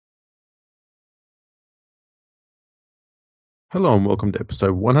Hello and welcome to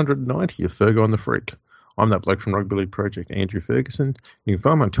episode 190 of Fergo and the Freak. I'm that bloke from Rugby League Project, Andrew Ferguson. You can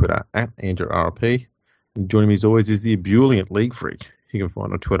find me on Twitter at AndrewRP. And joining me as always is the ebullient League Freak. You can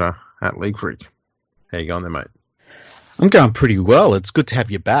find on Twitter at League Freak. How you going there, mate? I'm going pretty well. It's good to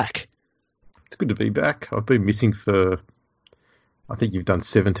have you back. It's good to be back. I've been missing for, I think you've done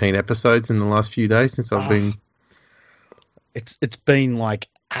 17 episodes in the last few days since I've been... It's been like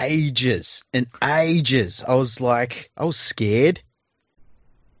ages and ages. I was scared.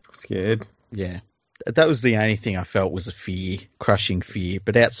 Scared? Yeah. That was the only thing I felt was a fear, crushing fear.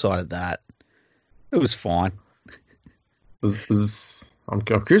 But outside of that, it was fine. I'm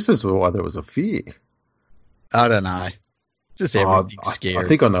curious as to why there was a fear. I don't know. Just everything's scary. I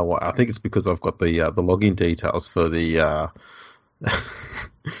think I know why. I think it's because I've got the login details for the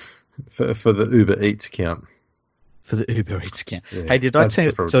for the Uber Eats account. For the Uber Eats account. Yeah, hey, did I tell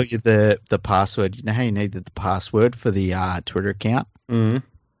you the password? You know how you needed the password for the Twitter account? Mm-hmm.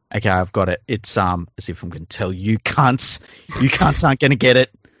 Okay, I've got it. It's as if I'm going to tell you cunts. You cunts aren't going to get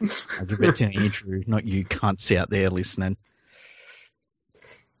it. I'll give it to Andrew, not you cunts out there listening.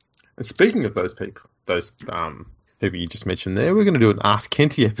 And speaking of those people you just mentioned there, we're going to do an Ask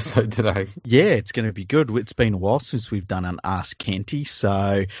Kenty episode today. Yeah, it's going to be good. It's been a while since we've done an Ask Kenty.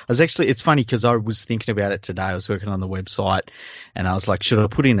 So it's funny because I was thinking about it today. I was working on the website and I was like, should I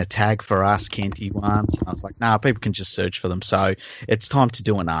put in a tag for Ask Kenty once? And I was like, nah, people can just search for them. So it's time to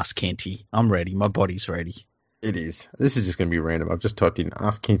do an Ask Kenty. I'm ready. My body's ready. It is. This is just going to be random. I've just typed in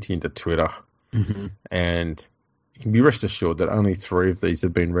Ask Kenty into Twitter. Mm-hmm. And you can be rest assured that only 3 of these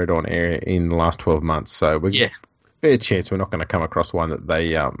have been read on air in the last 12 months. So fair chance we're not going to come across one that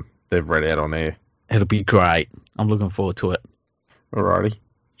they've read out on air. It'll be great. I'm looking forward to it. Alrighty.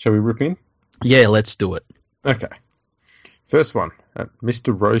 Shall we rip in? Yeah, let's do it. Okay. First one.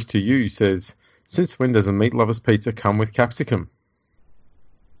 Mr. Rose to You says, since when does a Meat Lover's pizza come with capsicum?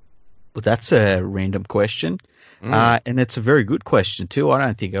 Well, that's a random question. And it's a very good question too. I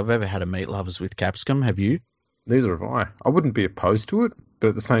don't think I've ever had a Meat Lovers with capsicum. Have you? Neither have I. I wouldn't be opposed to it, but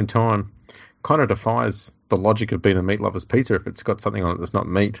at the same time, kind of defies the logic of being a Meat Lover's pizza if it's got something on it that's not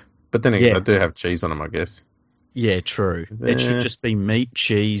meat. But then again, they do have cheese on them, I guess. Yeah, true. It should just be meat,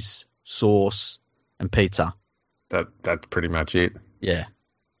 cheese, sauce, and pizza. That's pretty much it. Yeah.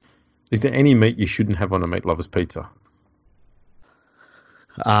 Is there any meat you shouldn't have on a Meat Lover's pizza?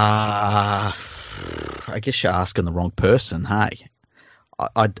 I guess you're asking the wrong person, hey.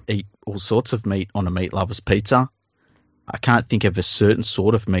 I'd eat all sorts of meat on a Meat Lover's pizza. I can't think of a certain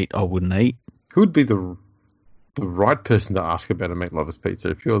sort of meat I wouldn't eat. Who would be the right person to ask about a Meat Lover's pizza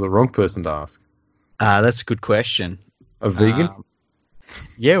if you're the wrong person to ask? That's a good question. A vegan?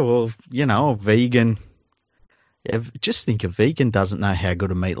 Yeah, well, a vegan. Just think a vegan doesn't know how good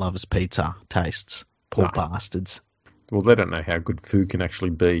a Meat Lover's pizza tastes. Poor bastards. Well, they don't know how good food can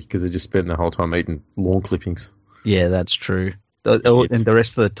actually be because they just spend the whole time eating lawn clippings. Yeah, that's true. And the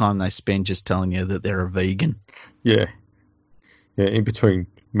rest of the time they spend just telling you that they're a vegan. Yeah. Yeah, in between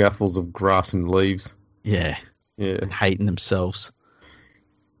mouthfuls of grass and leaves. Yeah. Yeah. And hating themselves.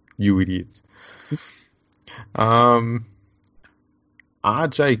 You idiots. RJ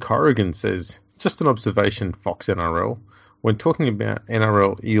Corrigan says, just an observation, Fox NRL. When talking about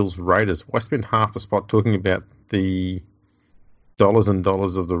NRL Eels Raiders, why spend half the spot talking about the dollars and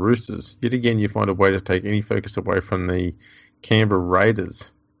dollars of the Roosters? Yet again, you find a way to take any focus away from the Canberra Raiders.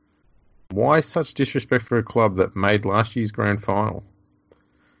 Why such disrespect for a club that made last year's grand final?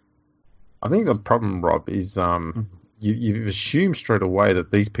 I think the problem, Rob, is you've assumed straight away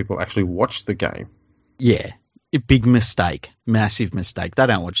that these people actually watched the game. Yeah, a big mistake, massive mistake. They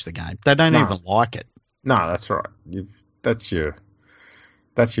don't watch the game. They don't even like it. No, that's right. That's your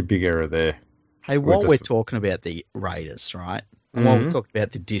big error there. Hey, while we're talking about the Raiders, right? Mm-hmm. While we're talking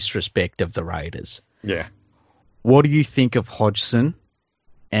about the disrespect of the Raiders. Yeah. What do you think of Hodgson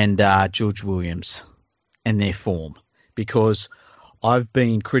and George Williams and their form? Because I've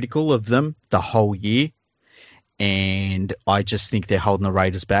been critical of them the whole year, and I just think they're holding the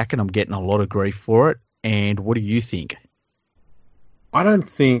Raiders back, and I'm getting a lot of grief for it. And what do you think? I don't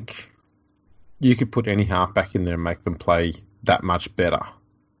think you could put any halfback in there and make them play that much better.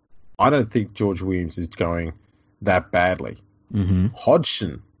 I don't think George Williams is going that badly. Mm-hmm.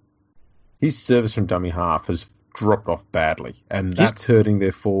 Hodgson, his service from dummy half has dropped off badly, and that's hurting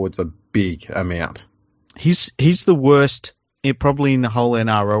their forwards a big amount. He's the worst probably in the whole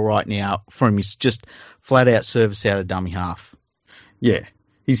NRL right now from his just flat out service out of dummy half. Yeah,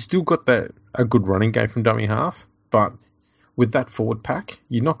 he's still got a good running game from dummy half, but with that forward pack,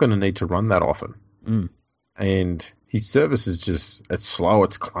 you're not going to need to run that often. And his service is it's slow,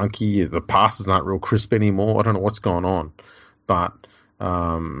 it's clunky, the passes aren't real crisp anymore. I don't know what's going on. but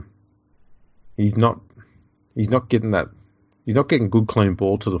he's not getting that. He's not getting good clean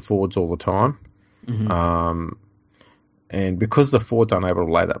ball to the forwards all the time. Mm-hmm. And because the forwards aren't able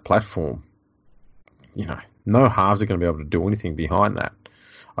to lay that platform, no halves are going to be able to do anything behind that.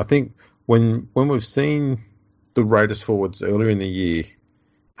 I think when we've seen the Raiders forwards earlier in the year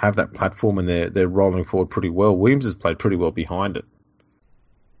have that platform and they're rolling forward pretty well, Williams has played pretty well behind it.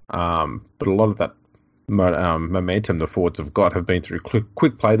 But a lot of that momentum the forwards have been through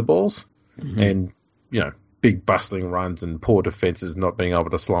quick play the balls and, big bustling runs and poor defences not being able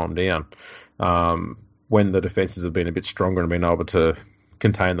to slow them down. When the defences have been a bit stronger and been able to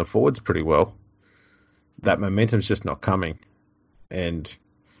contain the forwards pretty well, that momentum's just not coming. And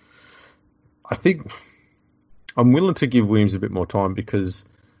I think I'm willing to give Williams a bit more time because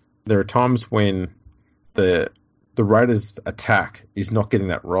there are times when the Raiders' attack is not getting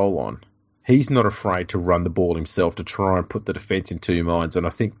that roll on. He's not afraid to run the ball himself to try and put the defence in two minds, and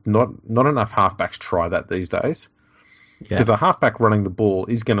I think not enough halfbacks try that these days. Because a halfback running the ball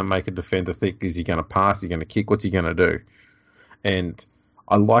is going to make a defender think, is he going to pass, is he going to kick, what's he going to do? And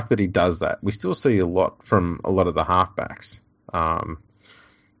I like that he does that. We still see a lot from a lot of the halfbacks.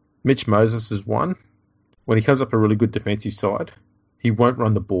 Mitch Moses is one. When he comes up a really good defensive side, he won't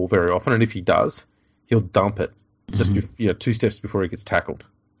run the ball very often, and if he does, he'll dump it just 2 steps before he gets tackled.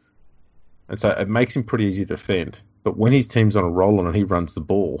 And so it makes him pretty easy to defend. But when his team's on a roll and he runs the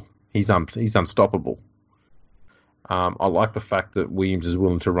ball, he's unstoppable. I like the fact that Williams is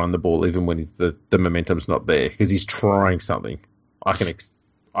willing to run the ball even when the momentum's not there because he's trying something. I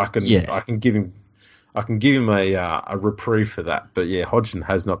can give him a reprieve for that. But yeah, Hodgson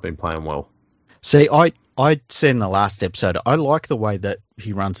has not been playing well. See, I said in the last episode, I like the way that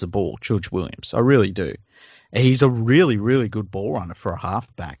he runs the ball, George Williams. I really do. He's a really, really good ball runner for a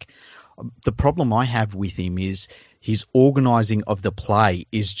halfback. The problem I have with him is his organising of the play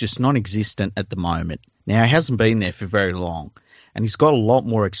is just non-existent at the moment. Now, he hasn't been there for very long, and he's got a lot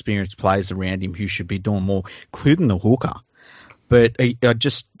more experienced players around him who should be doing more, including the hooker. But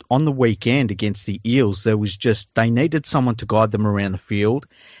just on the weekend against the Eels, they needed someone to guide them around the field,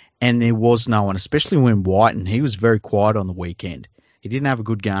 and there was no one, especially when Whiten, he was very quiet on the weekend. He didn't have a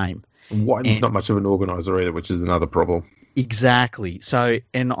good game. Whiten's not much of an organiser either, which is another problem. Exactly. So,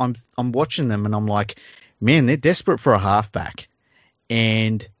 and I'm watching them, and I'm like, man, they're desperate for a halfback,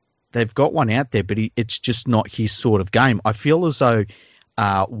 and they've got one out there, but it's just not his sort of game. I feel as though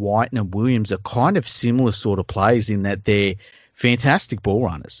Whiten and Williams are kind of similar sort of players in that they're fantastic ball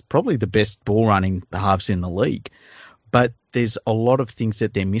runners, probably the best ball running halves in the league. But there's a lot of things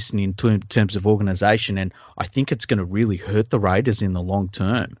that they're missing in terms of organisation, and I think it's going to really hurt the Raiders in the long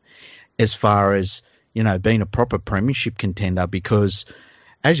term as far as, being a proper premiership contender because,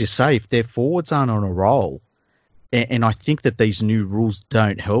 as you say, if their forwards aren't on a roll, and I think that these new rules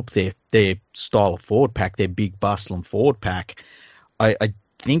don't help their style of forward pack, their big bustling forward pack, I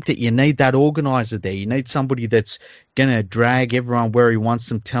think that you need that organiser there. You need somebody that's going to drag everyone where he wants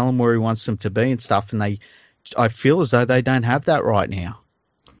them, tell them where he wants them to be and stuff, and I feel as though they don't have that right now.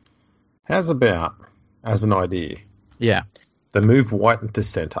 How's about, as an idea, they move Whiten to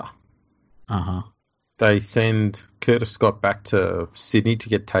centre. Uh-huh. They send Curtis Scott back to Sydney to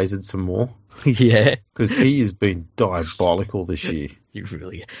get tasered some more. Yeah. Because he has been diabolical this year.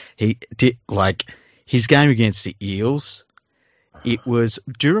 He did, his game against the Eels, do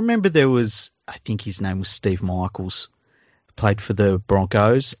you remember there was, I think his name was Steve Michaels, played for the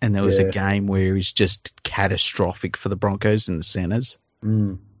Broncos, and there was a game where he's just catastrophic for the Broncos in the centres.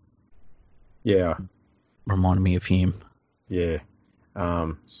 Mm. Yeah. Reminded me of him. Yeah.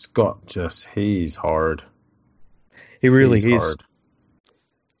 Scott he's hard. He really is. Hard.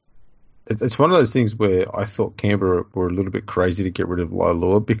 It's one of those things where I thought Canberra were a little bit crazy to get rid of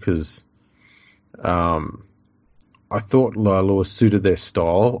Leilua because I thought Leilua suited their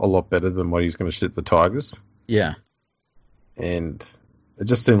style a lot better than what he was going to shoot the Tigers. Yeah. And it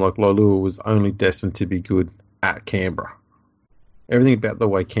just seemed like Leilua was only destined to be good at Canberra. Everything about the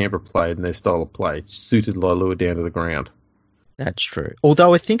way Canberra played and their style of play suited Leilua down to the ground. That's true.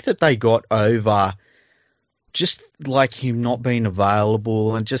 Although I think that they got over just like him not being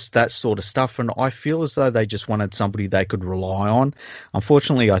available and just that sort of stuff. And I feel as though they just wanted somebody they could rely on.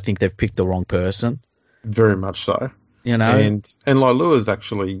 Unfortunately, I think they've picked the wrong person. Very much so. And Leilua's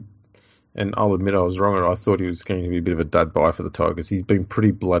actually, and I'll admit I was wrong, I thought he was going to be a bit of a dud buy for the Tigers. He's been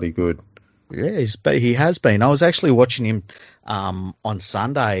pretty bloody good. Yeah, he has been. I was actually watching him on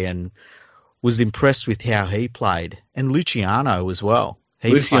Sunday and was impressed with how he played. And Luciano as well.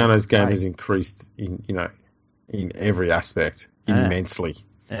 Luciano's game has increased in every aspect immensely.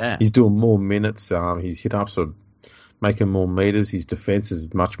 Yeah. He's doing more minutes. His hit-ups are making more meters. His defense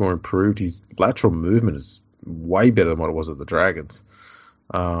is much more improved. His lateral movement is way better than what it was at the Dragons.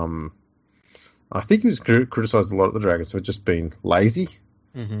 I think he was criticised a lot at the Dragons for just being lazy.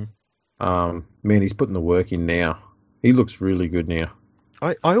 Mm-hmm. Man, he's putting the work in now. He looks really good now.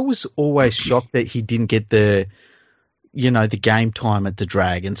 I was always shocked that he didn't get the game time at the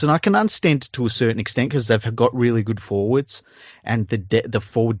Dragons, and I can understand it to a certain extent because they've got really good forwards, and the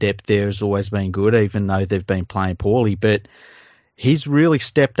forward depth there has always been good, even though they've been playing poorly. But he's really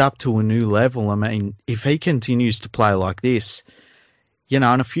stepped up to a new level. I mean, if he continues to play like this, in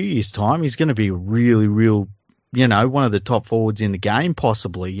a few years' time, he's going to be really, real, one of the top forwards in the game,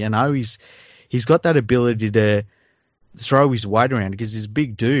 possibly. He's got that ability to throw his weight around because he's a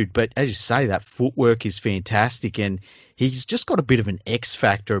big dude. But as you say, that footwork is fantastic, and he's just got a bit of an X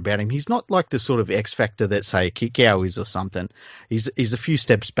factor about him. He's not like the sort of X factor that, say, Kikau is or something. He's a few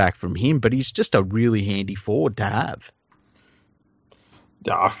steps back from him, but he's just a really handy forward to have.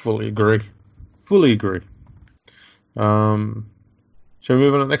 Yeah, I fully agree. Fully agree. Shall we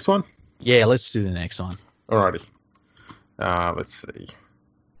move on to the next one? Yeah, let's do the next one. Alrighty. Let's see.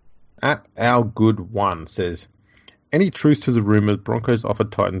 At Our Good One says, any truth to the rumour Broncos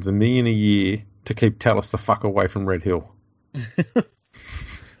offered Titans $1 million a year to keep Tallis the fuck away from Red Hill?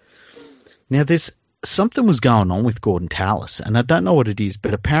 Now, there's something was going on with Gordon Tallis, and I don't know what it is,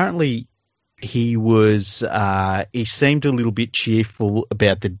 but apparently he seemed a little bit cheerful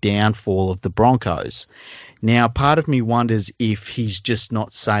about the downfall of the Broncos. Now, part of me wonders if he's just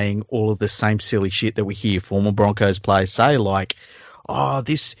not saying all of the same silly shit that we hear former Broncos players say, like, oh,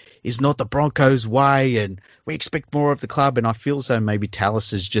 this is not the Broncos way and we expect more of the club. And I feel as though maybe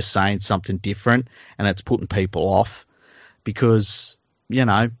Tallis is just saying something different and it's putting people off because,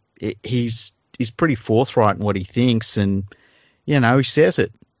 he's pretty forthright in what he thinks and, he says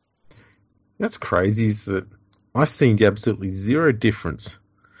it. That's crazy is that I've seen absolutely zero difference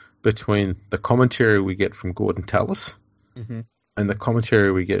between the commentary we get from Gordon Tallis and the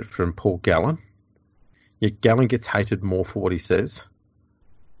commentary we get from Paul Gallen. Yet Gallen gets hated more for what he says.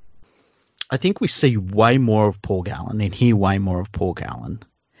 I think we see way more of Paul Gallen and hear way more of Paul Gallen.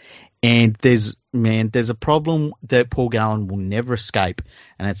 And there's a problem that Paul Gallen will never escape,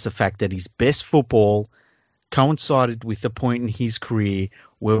 and it's the fact that his best football coincided with the point in his career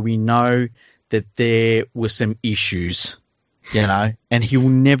where we know that there were some issues, and he will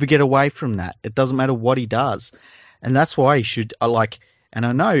never get away from that. It doesn't matter what he does. And that's why he should, and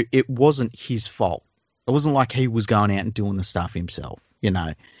I know it wasn't his fault. It wasn't like he was going out and doing the stuff himself,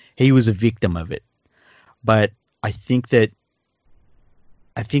 He was a victim of it. But I think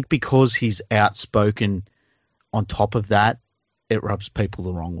because he's outspoken on top of that, it rubs people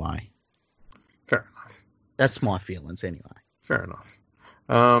the wrong way. Fair enough. That's my feelings anyway. Fair enough.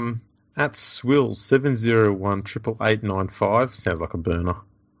 At Swill 7018895 sounds like a burner.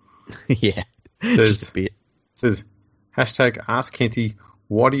 Yeah, just a bit. Says hashtag Ask Kenty.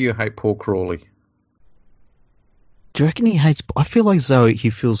 Why do you hate Paul Crawley? Do you reckon he hates? I feel like though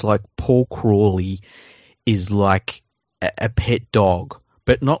he feels like Paul Crawley is like a pet dog,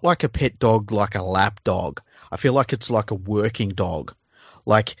 but not like a pet dog like a lap dog. I feel like it's like a working dog.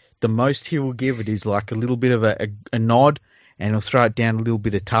 Like the most he will give it is like a little bit of a nod, and he'll throw it down a little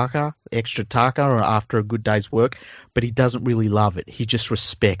bit of extra taka after a good day's work, but he doesn't really love it. He just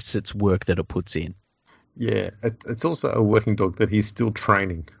respects its work that it puts in. Yeah, it's also a working dog that he's still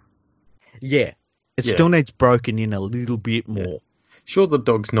training. Yeah, it still needs broken in a little bit more. Yeah. Sure, the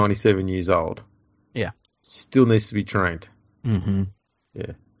dog's 97 years old. Yeah. Still needs to be trained. Mm-hmm.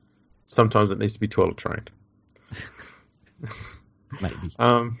 Yeah. Sometimes it needs to be toilet trained. Maybe.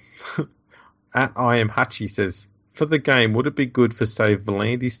 At I Am Hutchie says, for the game, would it be good for, say,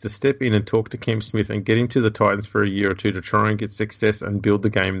 Volandis to step in and talk to Cam Smith and get him to the Titans for a year or two to try and get success and build the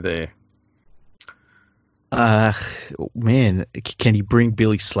game there? Man, can he bring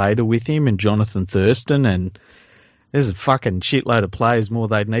Billy Slater with him and Jonathan Thurston? And there's a fucking shitload of players more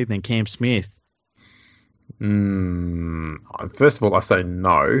they'd need than Cam Smith. First of all, I say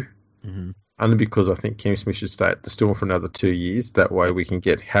no. Mm-hmm. Only because I think Cam Smith should stay at the Storm for another 2 years. That way we can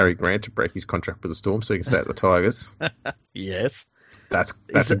get Harry Grant to break his contract with the Storm so he can stay at the Tigers. Yes. That's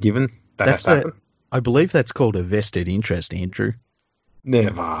a given. That has to happen. I believe that's called a vested interest, Andrew.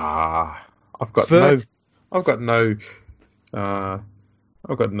 Never. I've got no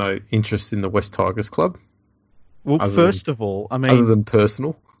interest in the West Tigers club. Well, first of all, I mean, other than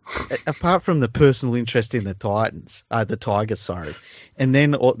personal. Apart from the personal interest in the Tigers, sorry. And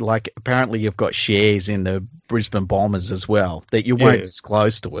then, apparently you've got shares in the Brisbane Bombers as well that you won't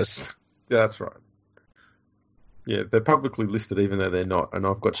disclose to us. Yeah, that's right. Yeah, they're publicly listed even though they're not, and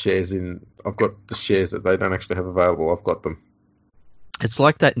I've got the shares that they don't actually have available. I've got them. It's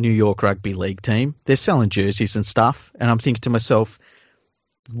like that New York Rugby League team. They're selling jerseys and stuff, and I'm thinking to myself,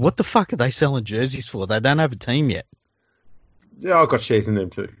 what the fuck are they selling jerseys for? They don't have a team yet. Yeah, I've got shares in them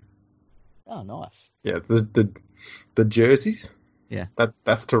too. Oh, nice. Yeah, the jerseys. Yeah,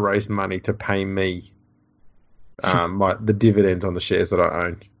 that's to raise money to pay me the dividends on the shares that I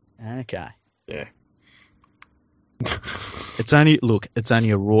own. Okay. Yeah. It's only a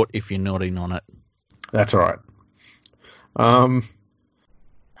rort if you're not in on it. That's right. At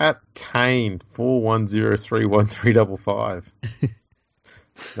Tane 41031355.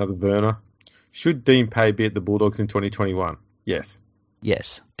 Another burner. Should Dean Pay be at the Bulldogs in 2021? Yes.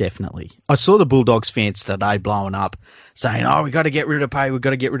 Yes, definitely. I saw the Bulldogs fans today blowing up, saying, "Oh, we got to get rid of Pay. We've got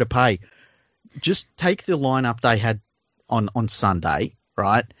to get rid of Pay." Just take the lineup they had on Sunday,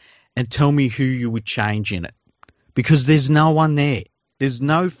 right, and tell me who you would change in it, because there's no one there. There's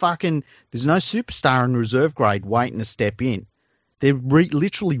no superstar in reserve grade waiting to step in. They're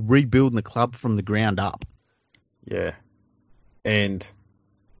literally rebuilding the club from the ground up. Yeah, and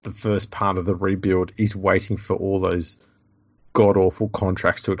the first part of the rebuild is waiting for all those god-awful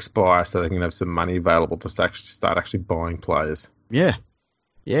contracts to expire so they can have some money available to start actually buying players. Yeah.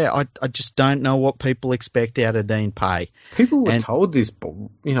 I just don't know what people expect out of Dean Pay. People were told this, but,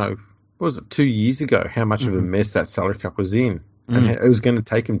 what was it, 2 years ago, how much of a mess that salary cap was in. And it was going to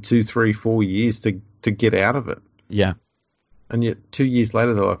take him 2, 3, 4 years to get out of it. Yeah. And yet 2 years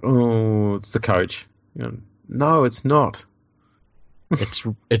later, they're like, oh, it's the coach. No, it's not.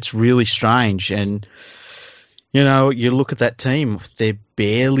 It's really strange. And, you look at that team, they're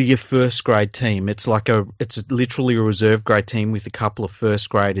barely a first grade team. It's literally a reserve grade team with a couple of first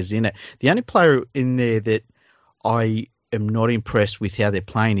graders in it. The only player in there that I am not impressed with how they're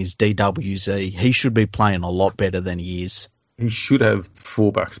playing is DWZ. He should be playing a lot better than he is. He should have the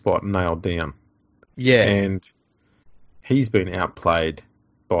fullback spot nailed down. Yeah. And he's been outplayed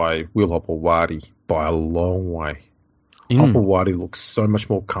by Will Hopewadi by a long way. Hopewadi looks so much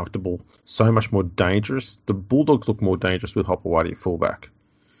more comfortable, so much more dangerous. The Bulldogs look more dangerous with Hopewadi at fullback.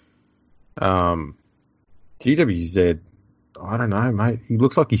 DWZ, I don't know, mate. He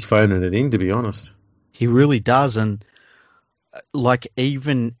looks like he's phoning it in, to be honest. He really does, and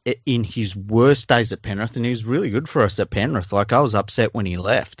even in his worst days at Penrith, and he was really good for us at Penrith. I was upset when he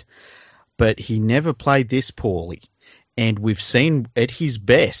left, but he never played this poorly. And we've seen at his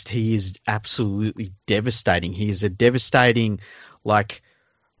best, he is absolutely devastating. He is a devastating,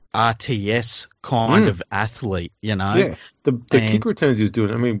 RTS kind of athlete, Yeah, the kick returns he was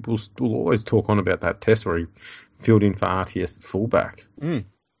doing. I mean, we'll always talk on about that test where he filled in for RTS at fullback.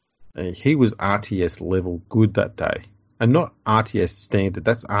 He was RTS level good that day. And not RTS standard.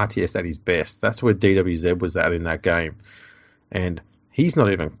 That's RTS at his best. That's where DWZ was at in that game. And he's not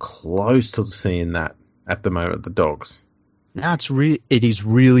even close to seeing that at the moment at the Dogs. No, it is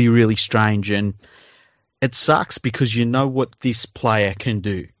really, really strange, and it sucks because you know what this player can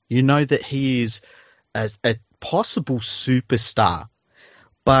do. You know that he is a possible superstar,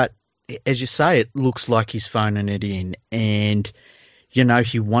 but as you say, it looks like he's phoning it in. And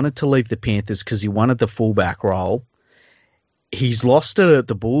he wanted to leave the Panthers because he wanted the fullback role. He's lost it at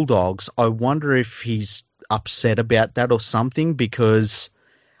the Bulldogs. I wonder if he's upset about that or something, because,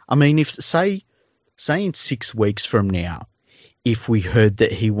 I mean, if say in 6 weeks from now, if we heard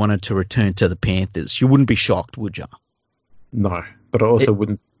that he wanted to return to the Panthers, you wouldn't be shocked, would you? No, but I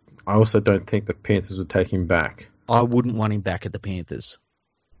also don't think the Panthers would take him back. I wouldn't want him back at the Panthers.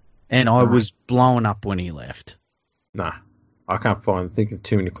 And I was blown up when he left. Nah, I can't think of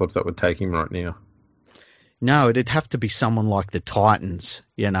too many clubs that would take him right now. No, it'd have to be someone like the Titans,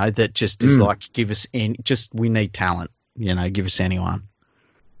 that just is give us we need talent, give us anyone.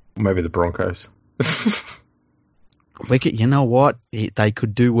 Maybe the Broncos. You know what? They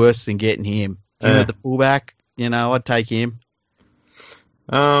could do worse than getting him. The fullback, I'd take him.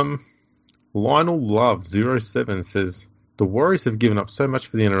 Lionel Love 07 says, the Warriors have given up so much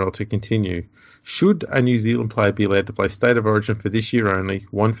for the NRL to continue. Should a New Zealand player be allowed to play State of Origin for this year only,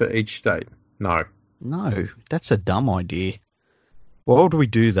 one for each state? No. No, that's a dumb idea. Why would we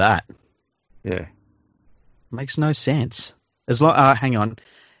do that? Yeah. Makes no sense. Hang on.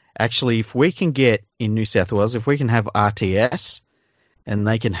 Actually, if we can get in New South Wales, if we can have RTS, and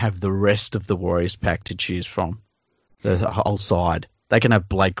they can have the rest of the Warriors pack to choose from, the whole side, they can have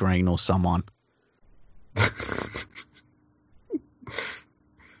Blake Green or someone.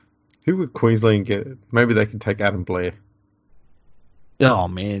 Who would Queensland get? Maybe they can take Adam Blair. Oh,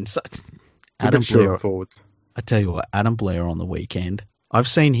 man. Adam Blair. Forwards. I tell you what, Adam Blair on the weekend, I've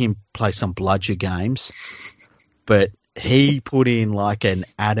seen him play some bludger games. but he put in like an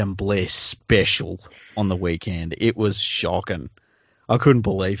Adam Blair special on the weekend. It was shocking. I couldn't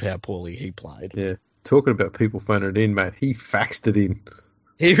believe how poorly he played. Yeah. Talking about people phoning it in, mate, he faxed it in.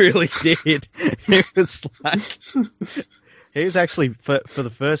 He really did. It was like... He was actually, for the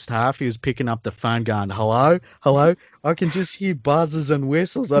first half, he was picking up the phone going, hello, hello, I can just hear buzzes and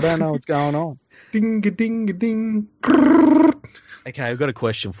whistles. I don't know what's going on. Ding-a-ding-a-ding. Okay, I've got a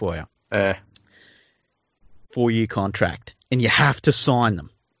question for you. 4-year contract, and you have to sign them.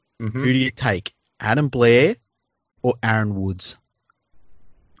 Mm-hmm. Who do you take, Adam Blair or Aaron Woods?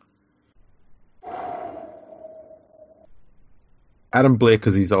 Adam Blair,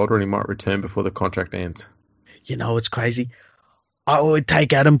 because he's older and he might return before the contract ends. You know, it's crazy. I would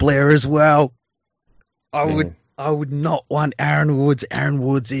take Adam Blair as well. I would not want Aaron Woods. Aaron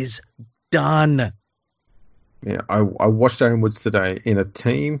Woods is done. Yeah, I watched Aaron Woods today in a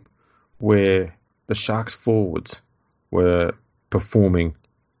team where the Sharks forwards were performing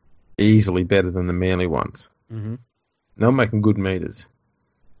easily better than the Manly ones. Mm-hmm. They were making good meters.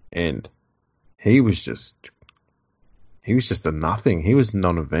 And he was just a nothing. He was a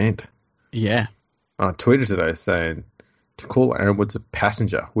non-event. Yeah. I tweeted today saying to call Aaron Woods a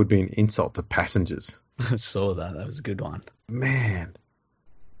passenger would be an insult to passengers. I saw that. That was a good one. Man,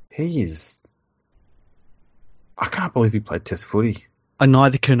 he is... I can't believe he played Test footy.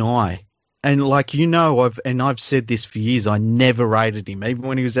 Neither can I. And like, you know, I've said this for years, I never rated him, even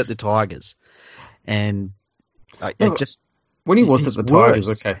when he was at the Tigers. And when he was at the worse.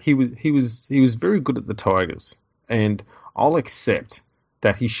 Tigers, okay, he was very good at the Tigers. And I'll accept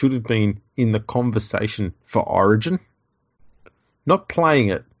that he should have been in the conversation for Origin. Not playing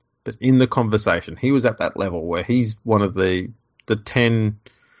it, but in the conversation. He was at that level where he's one of the 10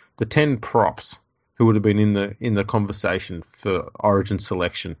 props who would have been in the conversation for Origin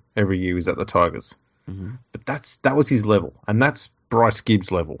selection every year he was at the Tigers. Mm-hmm. But that was his level, and that's Bryce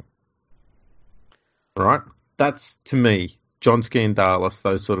Gibbs' level. Right? That's, to me, John Skandalis,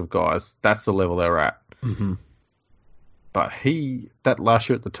 those sort of guys, that's the level they're at. Mm-hmm. But that last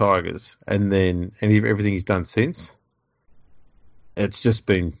year at the Tigers, and then everything he's done since, it's just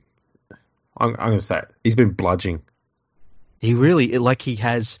been, I'm going to say it, he's been bludging. He really, he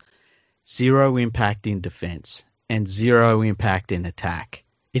has zero impact in defense and zero impact in attack.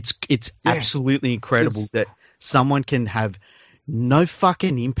 It's absolutely incredible that someone can have no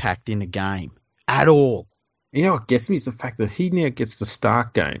fucking impact in a game at all. You know what gets me is the fact that he now gets to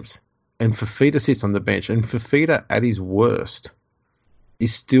start games. And Fafita sits on the bench, and Fafita, at his worst,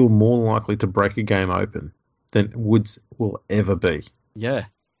 is still more likely to break a game open than Woods will ever be. Yeah.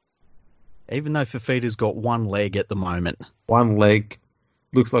 Even though Fafita's got one leg at the moment. One leg,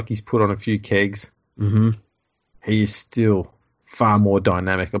 looks like he's put on a few kegs. Mm-hmm. He is still far more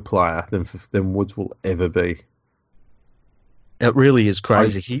dynamic a player than Woods will ever be. It really is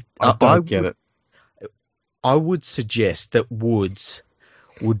crazy. I don't get it. I would suggest that Woods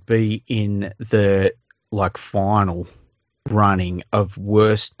would be in the final running of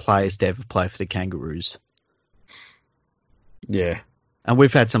worst players to ever play for the Kangaroos. Yeah. And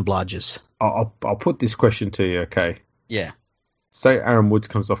we've had some bludgers. I'll put this question to you, okay? Yeah. Say Aaron Woods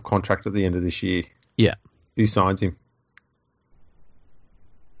comes off contract at the end of this year. Yeah. Who signs him?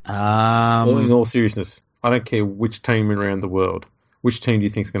 In all seriousness, I don't care which team around the world. Which team do you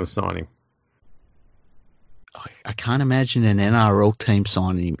think is going to sign him? I can't imagine an NRL team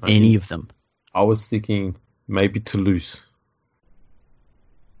signing him, any of them. I was thinking maybe Toulouse.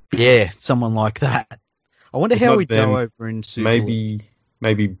 Yeah, someone like that. I wonder how he'd go over in Super League.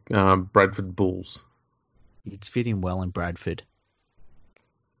 Maybe Bradford Bulls. He'd fit in well in Bradford.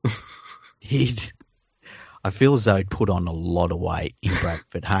 I feel as though he'd put on a lot of weight in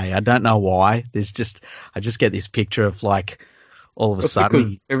Bradford. Hey, I don't know why. I just get this picture of all of a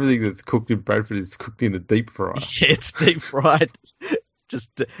sudden everything that's cooked in Bradford is cooked in a deep fryer. Yeah, it's deep fried.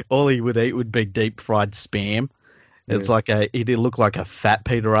 Just all he would eat would be deep fried spam. It's it'd look like a fat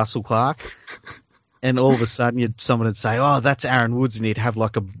Peter Russell Clark. And all of a sudden someone would say, "Oh, that's Aaron Woods," and he'd have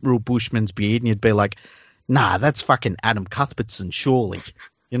a real bushman's beard, and you'd be like, "Nah, that's fucking Adam Cuthbertson, surely."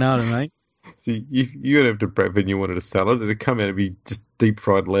 You know what I mean? See, you would have to Bradford and you wanted a salad, it'd come out and be just deep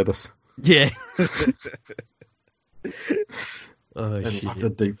fried lettuce. Yeah. And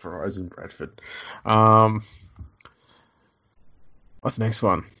the deep fries in Bradford. What's the next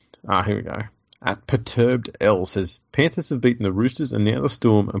one? Here we go. At Perturbed L says, Panthers have beaten the Roosters and now the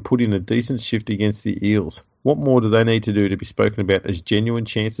Storm and put in a decent shift against the Eels. What more do they need to do to be spoken about as genuine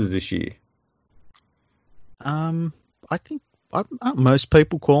chances this year? I think aren't most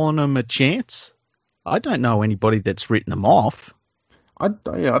people calling them a chance? I don't know anybody that's written them off. I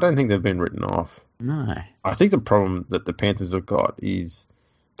don't think they've been written off. No. I think the problem that the Panthers have got is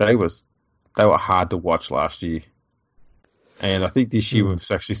they were hard to watch last year, and I think this year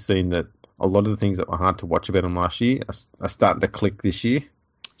we've actually seen that a lot of the things that were hard to watch about them last year are starting to click this year. And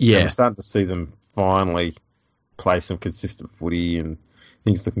Yeah. we're starting to see them finally play some consistent footy and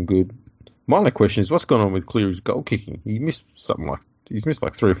things looking good. My only question is, what's going on with Cleary's goal kicking? He's missed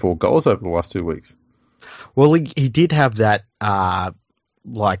like 3 or 4 goals over the last 2 weeks. Well, he did have that,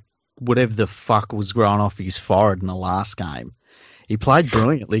 like, whatever the fuck was growing off his forehead in the last game. He played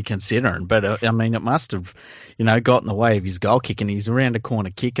brilliantly considering, but, I mean, it must have, got in the way of his goal kick, and he's around a corner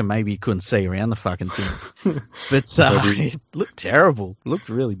kick, and maybe he couldn't see around the fucking thing. But it looked terrible. It looked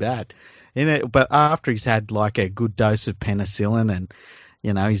really bad. But after he's had, like, a good dose of penicillin and,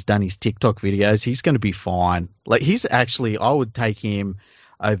 he's done his TikTok videos, he's going to be fine. Like, I would take him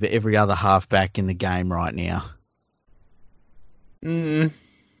over every other halfback in the game right now. It's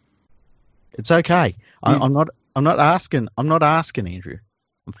okay. I'm not asking, Andrew.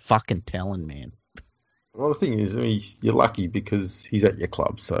 I'm fucking telling, man. Well, the thing is, I mean, you're lucky because he's at your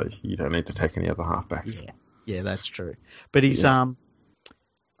club, so you don't need to take any other halfbacks. Yeah, that's true. But he's I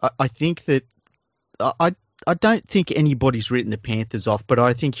think that I don't think anybody's written the Panthers off, but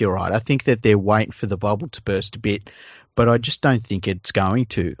I think you're right. I think that they're waiting for the bubble to burst a bit, but I just don't think it's going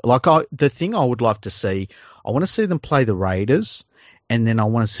to. Like, the thing I would love to see, I want to see them play the Raiders, and then I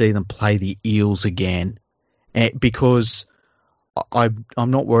want to see them play the Eels again, because I'm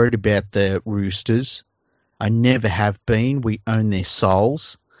not worried about the Roosters. I never have been. We own their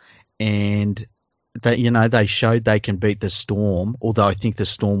souls, and they showed they can beat the Storm, although I think the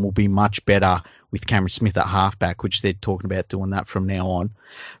Storm will be much better with Cameron Smith at halfback, which they're talking about doing that from now on.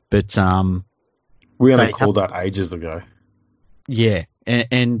 But we only called that ages ago. Yeah,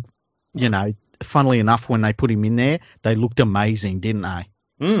 and funnily enough, when they put him in there, they looked amazing, didn't they?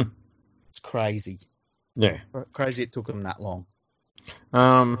 It's crazy. Yeah. Crazy it took them that long.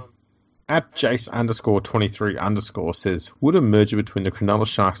 At Jace_23_ says, would a merger between the Cronulla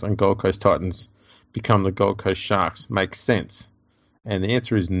Sharks and Gold Coast Titans become the Gold Coast Sharks make sense? And the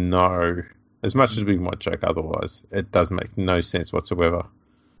answer is no. As much as we might joke otherwise, it does make no sense whatsoever.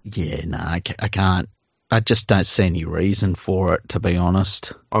 Yeah, no, I can't. I just don't see any reason for it, to be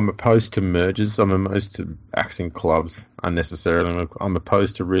honest. I'm opposed to mergers. I'm opposed to axing clubs unnecessarily. I'm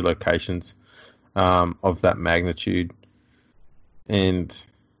opposed to relocations of that magnitude. And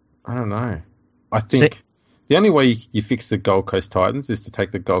I don't know. I think the only way you fix the Gold Coast Titans is to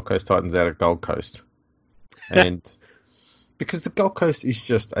take the Gold Coast Titans out of Gold Coast. And because the Gold Coast is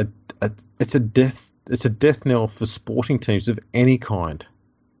just it's a death knell for sporting teams of any kind.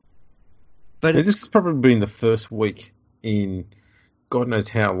 But this has probably been the first week in God knows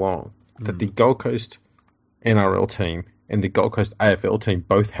how long that the Gold Coast NRL team and the Gold Coast AFL team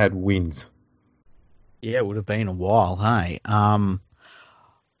both had wins. Yeah, it would have been a while, hey.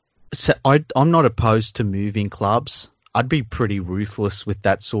 So I'm not opposed to moving clubs. I'd be pretty ruthless with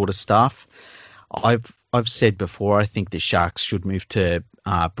that sort of stuff. I've said before, I think the Sharks should move to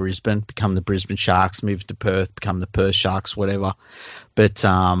Brisbane, become the Brisbane Sharks, move to Perth, become the Perth Sharks, whatever. But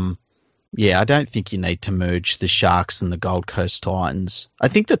yeah, I don't think you need to merge the Sharks and the Gold Coast Titans. I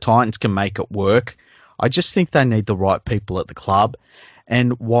think the Titans can make it work. I just think they need the right people at the club.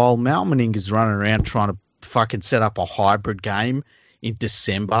 And while Mal Meninga's running around trying to fucking set up a hybrid game in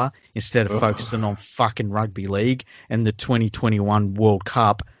December instead of focusing on fucking rugby league and the 2021 World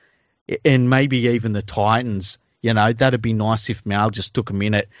Cup, and maybe even the Titans, that'd be nice if Mal just took a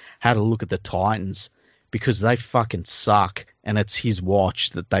minute, had a look at the Titans, because they fucking suck, and it's his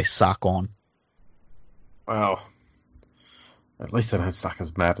watch that they suck on. Well, at least they don't suck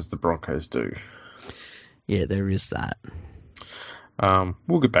as mad as the Broncos do. Yeah, there is that.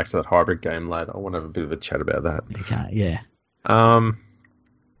 We'll get back to that hybrid game later. I want to have a bit of a chat about that. Okay, yeah.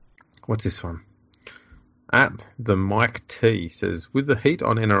 What's this one? At the Mike T says, with the heat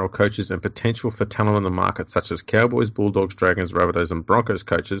on NRL coaches and potential for talent on the market, such as Cowboys, Bulldogs, Dragons, Rabbitohs, and Broncos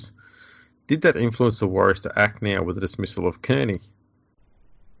coaches, did that influence the Warriors to act now with the dismissal of Kearney?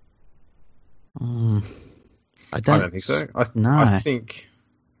 I don't think so. I think,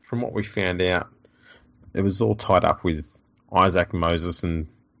 from what we found out, it was all tied up with Isaac Moses and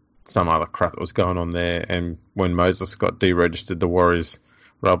some other crap that was going on there. And when Moses got deregistered, the Warriors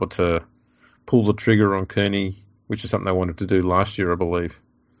were able to pull the trigger on Kearney, which is something they wanted to do last year, I believe.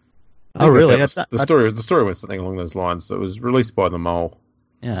 Oh, really? The story went something along those lines. It was released by the Mole.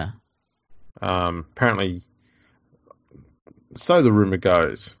 Yeah. Apparently, so the rumor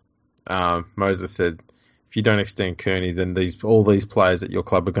goes, Moses said, if you don't extend Kearney, then all these players at your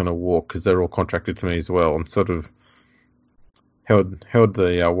club are going to walk because they're all contracted to me as well. And sort of held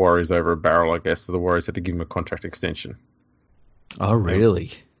the Warriors over a barrel, I guess, so the Warriors had to give him a contract extension. Oh,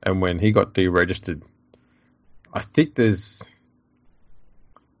 really? And when he got deregistered, I think there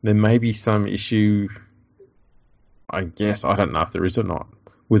may be some issue, I guess, I don't know if there is or not,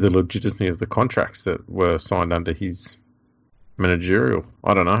 with the legitimacy of the contracts that were signed under his managerial.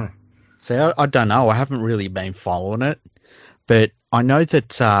 I don't know. See, I don't know. I haven't really been following it, but I know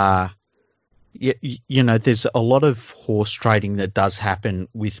that there's a lot of horse trading that does happen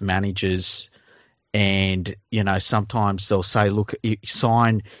with managers, and sometimes they'll say, "Look, you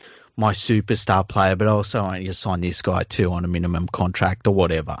sign my superstar player, but also I want you to sign this guy too on a minimum contract or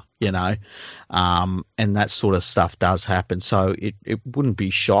whatever," and that sort of stuff does happen. So it wouldn't be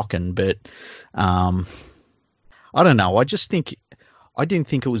shocking, but I don't know. I didn't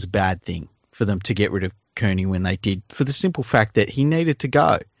think it was a bad thing for them to get rid of Kearney when they did, for the simple fact that he needed to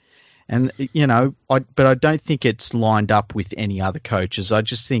go. And, but I don't think it's lined up with any other coaches. I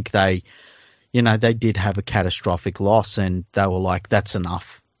just think they did have a catastrophic loss and they were like, that's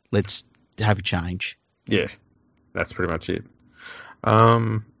enough. Let's have a change. Yeah, that's pretty much it.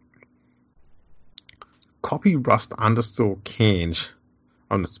 Copy Rust underscore Cange.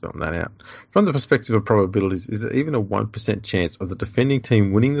 I'm not spelling that out. From the perspective of probabilities, is there even a 1% chance of the defending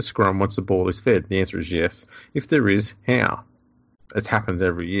team winning the scrum once the ball is fed? The answer is yes. If there is, how? It's happened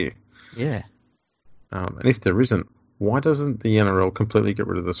every year. Yeah. And if there isn't, why doesn't the NRL completely get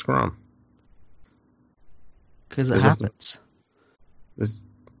rid of the scrum? Because it happens.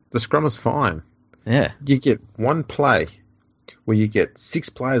 The scrum is fine. Yeah. You get one play where you get 6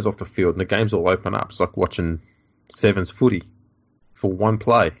 players off the field and the games all open up. It's like watching Sevens footy for one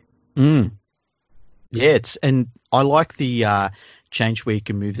play. Yeah, and I like the change where you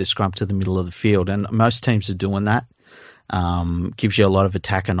can move the scrum to the middle of the field, and most teams are doing that. Gives you a lot of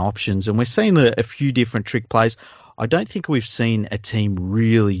attacking options, and we're seeing a few different trick plays. I don't think we've seen a team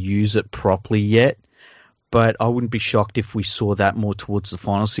really use it properly yet, but I wouldn't be shocked if we saw that more towards the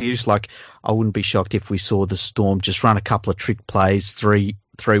final series. Like, I wouldn't be shocked if we saw the Storm just run a couple of trick plays 3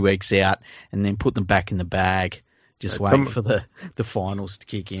 weeks out and then put them back in the bag. Just wait for the finals to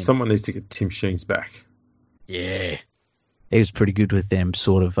kick in. Someone needs to get Tim Sheens back. Yeah. He was pretty good with them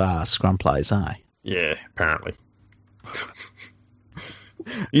sort of scrum plays, eh? Yeah, apparently. I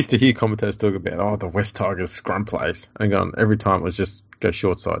used to hear commentators talk about, the West Tigers scrum plays. And every time it was just go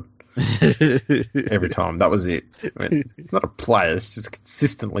short side. Every time. That was it. I mean, it's not a play. It's just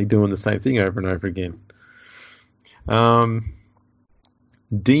consistently doing the same thing over and over again.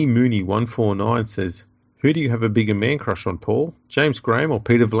 D Mooney 149 says, who do you have a bigger man crush on, Paul? James Graham or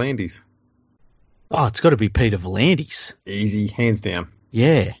Peter V'landys? Oh, it's got to be Peter V'landys. Easy, hands down.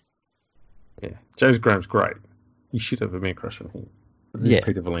 Yeah. Yeah. James Graham's great. You should have a man crush on him. Yeah.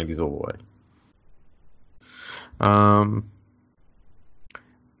 Peter V'landys all the way.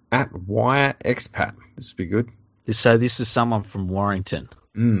 At Wire Expat. This would be good. So this is someone from Warrington.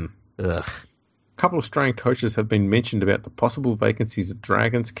 Ugh. A couple of Australian coaches have been mentioned about the possible vacancies at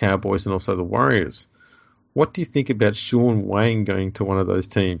Dragons, Cowboys, and also the Warriors. What do you think about Sean Wayne going to one of those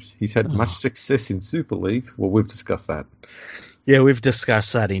teams? He's had much success in Super League. Well, we've discussed that. Yeah, we've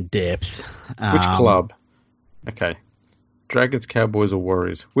discussed that in depth. Which club? Okay. Dragons, Cowboys, or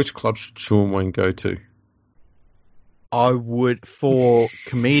Warriors? Which club should Sean Wayne go to? I would, for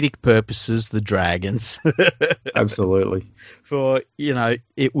comedic purposes, the Dragons. Absolutely.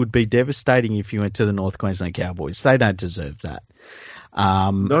 It would be devastating if you went to the North Queensland Cowboys. They don't deserve that.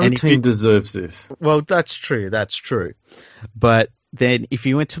 No team deserves this. Well, that's true. But then if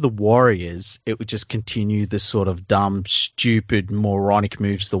you went to the Warriors, it would just continue the sort of dumb, stupid, moronic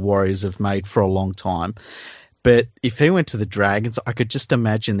moves the Warriors have made for a long time. But if he went to the Dragons, I could just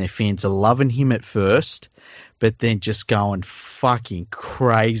imagine their fans are loving him at first, but then just going fucking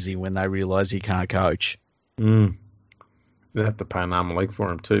crazy when they realise he can't coach. They have to pay an arm and leg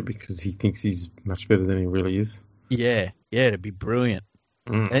for him too, because he thinks he's much better than he really is. Yeah, it'd be brilliant.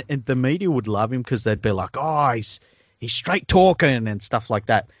 And the media would love him because they'd be like, he's straight talking and stuff like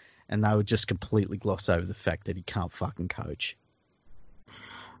that. And they would just completely gloss over the fact that he can't fucking coach.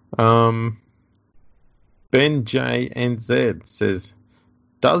 Ben J. NZ says,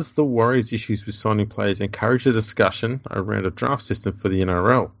 does the Warriors' issues with signing players encourage a discussion around a draft system for the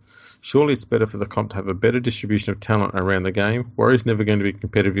NRL? Surely it's better for the comp to have a better distribution of talent around the game. Warriors never going to be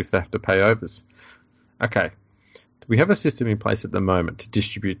competitive if they have to pay overs. Okay. We have a system in place at the moment to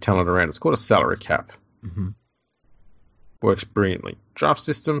distribute talent around. It's called a salary cap. Mm-hmm. Works brilliantly. Draft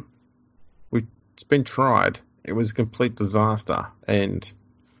system, it's been tried. It was a complete disaster. And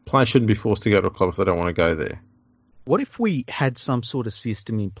players shouldn't be forced to go to a club if they don't want to go there. What if we had some sort of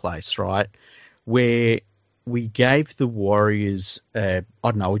system in place, right, where we gave the Warriors, I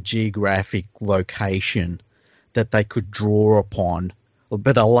don't know, a geographic location that they could draw upon,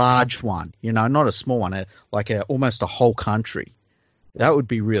 but a large one, not a small one, almost a whole country. That would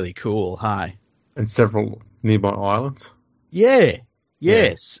be really cool, hey? And several nearby islands. Yeah.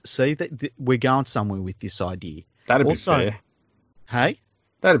 Yes. Yeah. See, we're going somewhere with this idea. That'd be fair. Hey?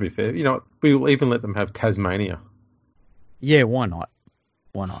 That'd be fair. You know what? We'll even let them have Tasmania. Yeah, why not?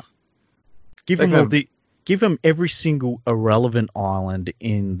 Why not? Give them every single irrelevant island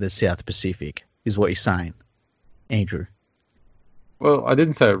in the South Pacific, is what you're saying, Andrew. Well, I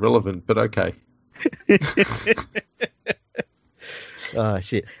didn't say irrelevant, but okay. Oh,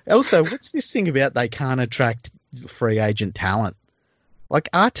 shit. Also, what's this thing about they can't attract free agent talent? Like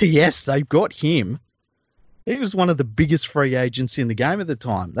RTS, they've got him. He was one of the biggest free agents in the game at the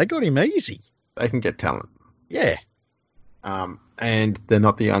time. They got him easy. They can get talent. Yeah. And they're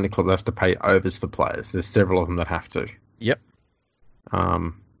not the only club that has to pay overs for players. There's several of them that have to. Yep.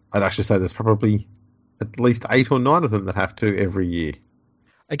 I'd actually say there's probably at least 8 or 9 of them that have to every year.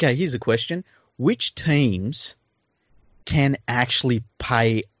 Okay, here's a question. Which teams can actually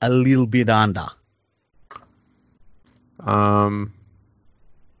pay a little bit under?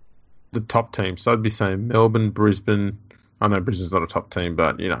 The top teams. So I'd be saying Melbourne, Brisbane. I know Brisbane's not a top team,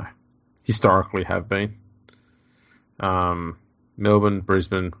 but, historically have been. Melbourne,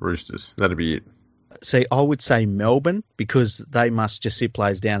 Brisbane, Roosters. That'd be it. See, I would say Melbourne because they must just sit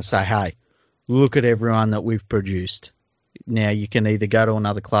players down and say, hey, look at everyone that we've produced. Now you can either go to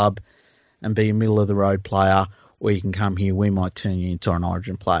another club and be a middle-of-the-road player or you can come here. We might turn you into an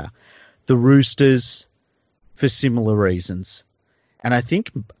Origin player. The Roosters, for similar reasons. And I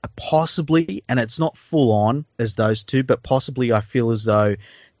think possibly, and it's not full on as those two, but possibly I feel as though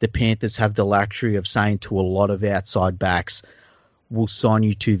the Panthers have the luxury of saying to a lot of outside backs, we'll sign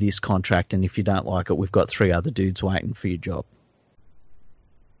you to this contract, and if you don't like it, we've got 3 other dudes waiting for your job.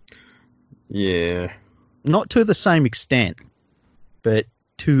 Yeah. Not to the same extent, but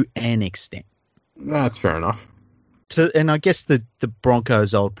to an extent. That's fair enough. And I guess the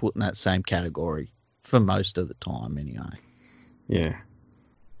Broncos I would put in that same category for most of the time anyway. Yeah.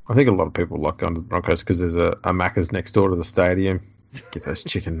 I think a lot of people like going to the Broncos because there's a Macca's next door to the stadium. Get those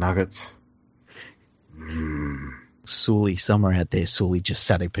chicken nuggets. Sully, somewhere out there, Sully just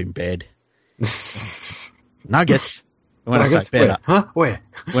sat up in bed. Nuggets. When I say bed, Where?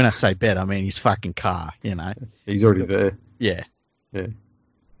 When I say bed, I mean his fucking car, He's already there. Yeah. Yeah.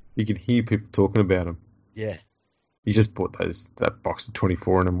 You can hear people talking about him. Yeah. He just bought that box of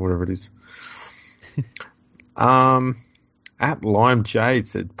 24 in them, whatever it is. At Lime Jade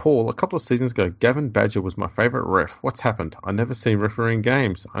said, Paul, a couple of seasons ago, Gavin Badger was my favourite ref. What's happened? I never see him refereeing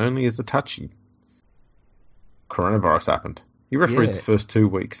games, only as a touchy. Coronavirus happened. He refereed the first 2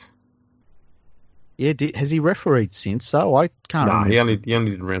 weeks. Yeah, has he refereed since, though? I can't remember. He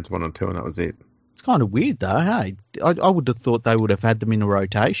only did rounds 1 and 2, and that was it. It's kind of weird, though, hey? I would have thought they would have had them in a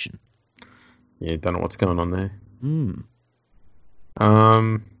rotation. Yeah, don't know what's going on there.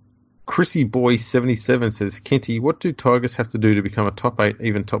 Chrissy Boy 77 says, Kenty, what do Tigers have to do to become a top 8,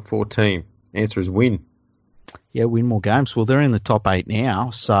 even top 4 team? Answer is win. Yeah, win more games. Well, they're in the top 8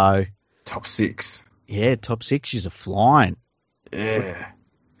 now, so... Top 6. Yeah, top 6 is a flying. Yeah.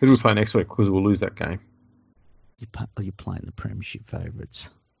 Who do we play next week? Because we'll lose that game. You're playing the Premiership favourites.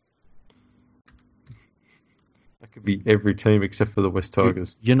 That could be every team except for the West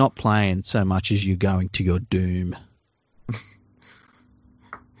Tigers. You're not playing so much as you're going to your doom.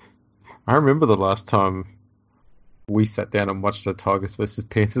 I remember the last time we sat down and watched the Tigers versus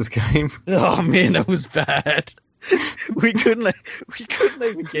Panthers game. Oh man, that was bad. We couldn't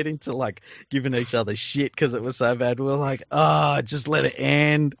even get into giving each other shit because it was so bad. We were like, just let it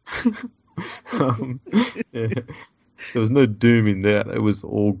end. Yeah. There was no doom in that. It was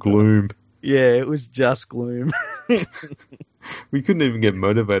all gloom. Yeah, it was just gloom. We couldn't even get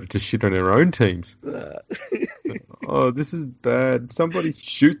motivated to shit on our own teams. Oh, this is bad. Somebody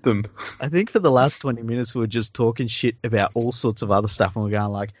shoot them. I think for the last 20 minutes we were just talking shit about all sorts of other stuff and we're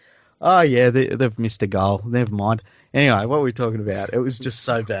going like, oh yeah, they've missed a goal. Never mind. Anyway, what were we talking about? It was just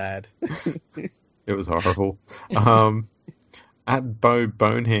so bad. It was horrible. At Bo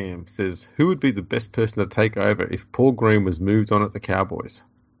Boneham says, who would be the best person to take over if Paul Green was moved on at the Cowboys?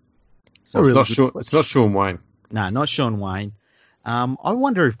 It's not Sean Wayne. No, not Sean Wayne. I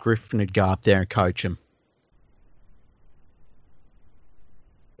wonder if Griffin would go up there and coach him.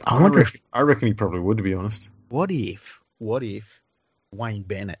 I reckon he probably would, to be honest. What if Wayne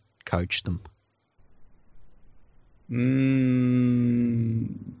Bennett coached them?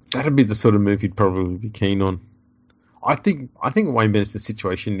 That'd be the sort of move he'd probably be keen on. I think Wayne Bennett's in a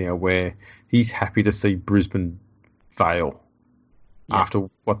situation now where he's happy to see Brisbane fail after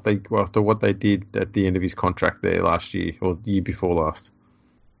what they did at the end of his contract there last year or the year before last.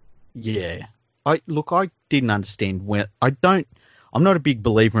 Yeah. I didn't understand I'm not a big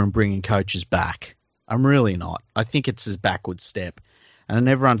believer in bringing coaches back. I'm really not. I think it's a backward step. And I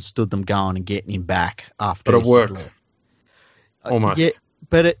never understood them going and getting him back after. But it worked. Almost. Yeah,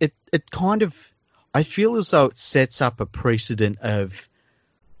 but it kind of, I feel as though it sets up a precedent of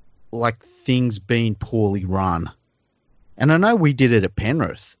like things being poorly run. And I know we did it at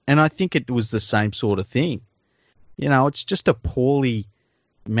Penrith, and I think it was the same sort of thing. You know, it's just a poorly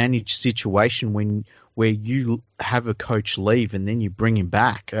managed situation where you have a coach leave and then you bring him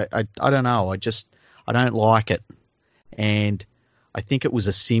back. I don't know. I don't like it. And I think it was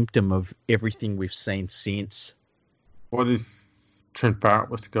a symptom of everything we've seen since. What if Trent Barrett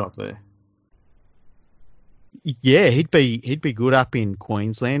was to go up there? Yeah, he'd be good up in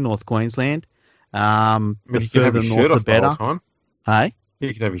Queensland, North Queensland. But he could have his shirt off the whole time. Hey?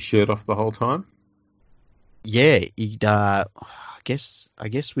 He could have his shirt off the whole time. Yeah, he'd. I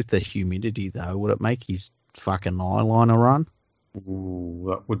guess with the humidity though, would it make his fucking eyeliner run? Ooh,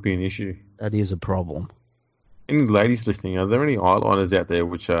 that would be an issue. That is a problem. Any ladies listening, are there any eyeliners out there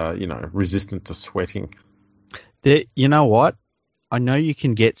which are, resistant to sweating? You know what? I know you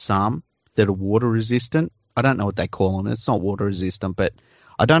can get some that are water resistant. I don't know what they call them. It's not water resistant, but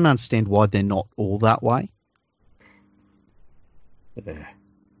I don't understand why they're not all that way. Yeah,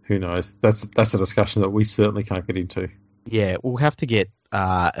 who knows? That's a discussion that we certainly can't get into. Yeah, we'll have to get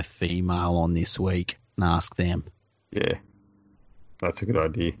a female on this week and ask them. Yeah, that's a good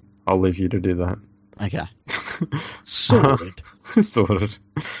idea. I'll leave you to do that. Okay. Sorted. Sorted.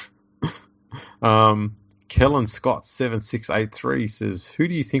 Kellen Scott 7683 says, "Who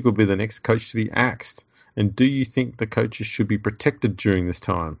do you think will be the next coach to be axed? And do you think the coaches should be protected during this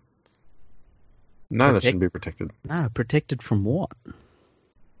time?" No, they shouldn't be protected. No, protected from what?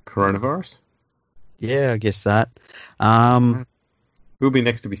 Coronavirus? Yeah, I guess that. Who will be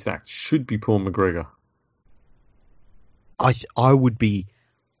next to be sacked? Should be Paul McGregor. I would be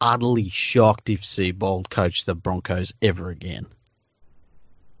utterly shocked if Seabold coached the Broncos ever again.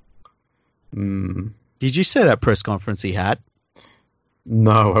 Did you see that press conference he had?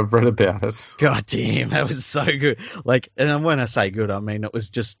 No, I've read about it. God damn, that was so good. And when I say good, I mean it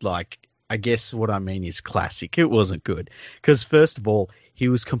was just I guess what I mean is classic. It wasn't good. Because first of all, he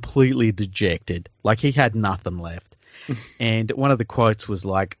was completely dejected. He had nothing left. And one of the quotes was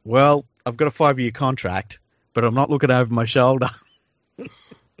like, "Well, I've got a 5-year contract, but I'm not looking over my shoulder."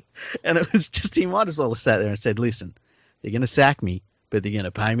 And it was just, he might as well have sat there and said, "Listen, they're going to sack me, but they're going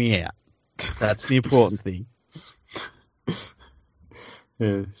to pay me out. That's the important thing."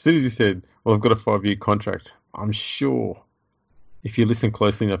 Yeah, as soon as he said, "Well, I've got a 5-year contract," I'm sure if you listen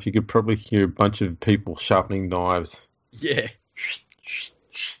closely enough, you could probably hear a bunch of people sharpening knives. Yeah.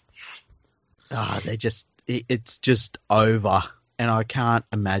 It's just over. And I can't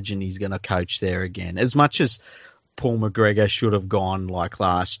imagine he's going to coach there again. As much as Paul McGregor should have gone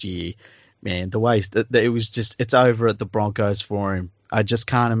last year, man, the way it was just, it's over at the Broncos for him. I just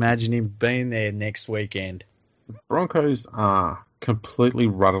can't imagine him being there next weekend. Broncos are completely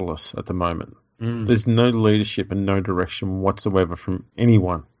rudderless at the moment. There's no leadership and no direction whatsoever from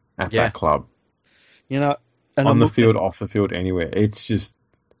anyone at that club. On the field, off the field, anywhere. It's just,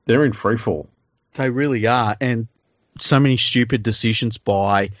 they're in free fall. They really are. And so many stupid decisions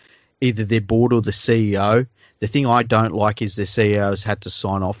by either their board or the CEO. The thing I don't like is their CEO's had to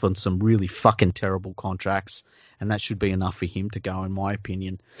sign off on some really fucking terrible contracts, and that should be enough for him to go, in my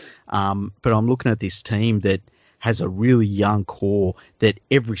opinion. But I'm looking at this team that has a really young core that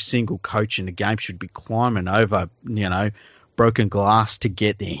every single coach in the game should be climbing over, broken glass to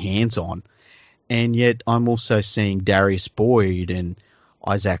get their hands on. And yet I'm also seeing Darius Boyd and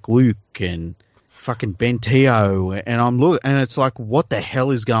Isaac Luke and fucking Ben Teo, and and it's like, what the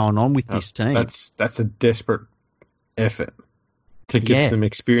hell is going on with this team? That's a desperate effort to get some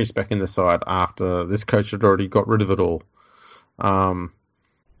experience back in the side after this coach had already got rid of it all.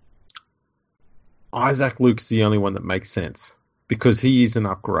 Isaac Luke's the only one that makes sense because he is an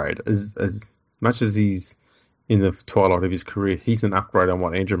upgrade. As much as he's in the twilight of his career, he's an upgrade on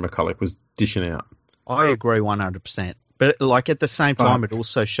what Andrew McCulloch was dishing out. I agree 100%. But at the same time, it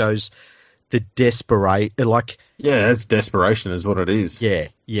also shows the desperate, it's desperation is what it is. Yeah.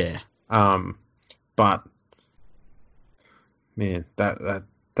 But man, that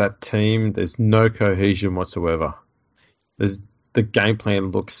team, there's no cohesion whatsoever. The game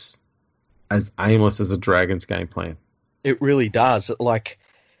plan looks as aimless as a Dragons game plan. It really does.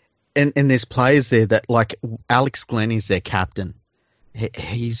 and there's players there that, like, Alex Glenn is their captain.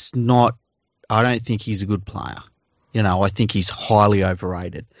 He's not. I don't think he's a good player. I think he's highly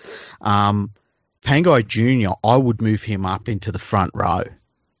overrated. Pangai Jr., I would move him up into the front row.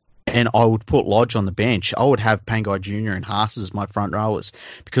 And I would put Lodge on the bench. I would have Pangai Jr. and Haas as my front rowers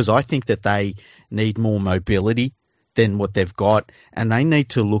because I think that they need more mobility than what they've got. And they need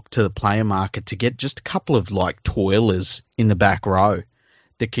to look to the player market to get just a couple of, like, toilers in the back row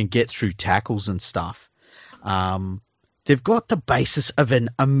that can get through tackles and stuff. They've got the basis of an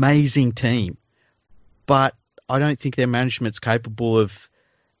amazing team, but I don't think their management's capable of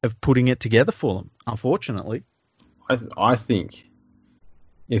putting it together for them, unfortunately. I think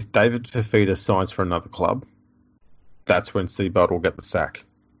if David Fafita signs for another club, that's when Seabold will get the sack.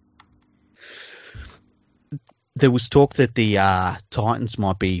 There was talk that the Titans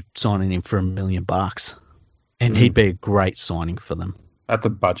might be signing him for $1 million, and he'd be a great signing for them. That's a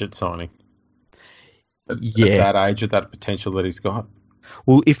budget signing. At that age, with that potential that he's got.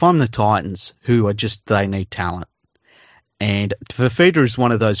 Well, if I'm the Titans, they need talent. And Fafita is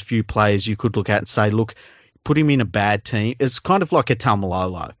one of those few players you could look at and say, look, put him in a bad team. It's kind of like a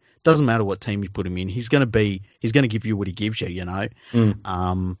Tamalolo. Doesn't matter what team you put him in. He's going to give you what he gives you,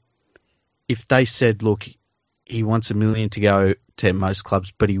 If they said, look, he wants $1 million to go to most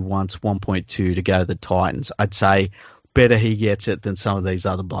clubs, but he wants 1.2 to go to the Titans, I'd say better he gets it than some of these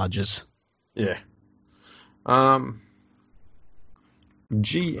other bludgers. Yeah.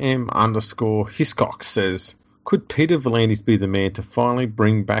 GM_Hiscock says, could Peter V'landys be the man to finally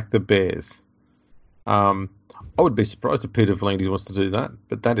bring back the Bears? I would be surprised if Peter V'landys wants to do that,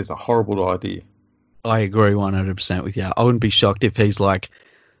 but that is a horrible idea. I agree 100% with you. I wouldn't be shocked if he's like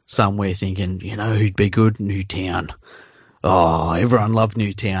somewhere thinking, who'd be good? Newtown. Oh, everyone loved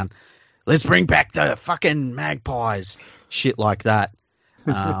Newtown. Let's bring back the fucking Magpies. Shit like that.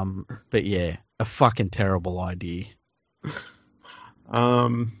 But yeah, a fucking terrible idea.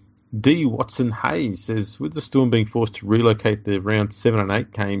 D. Watson Hayes says, with the Storm being forced to relocate their round 7 and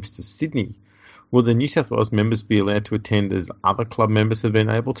 8 games to Sydney, will the New South Wales members be allowed to attend as other club members have been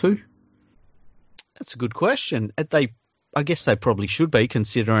able to? That's a good question. I guess they probably should be,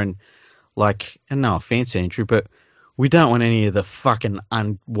 considering, like, and no offense, Andrew, but we don't want any of the fucking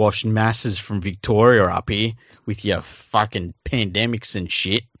unwashed masses from Victoria up here with your fucking pandemics and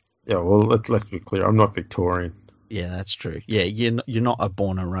shit. Yeah, well, let's be clear. I'm not Victorian. Yeah, that's true. Yeah, you're not a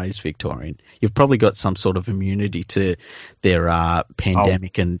born and raised Victorian. You've probably got some sort of immunity to their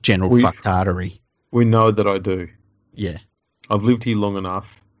pandemic and general fucktardery. We know that I do. Yeah. I've lived here long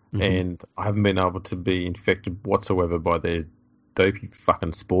enough, and I haven't been able to be infected whatsoever by their dopey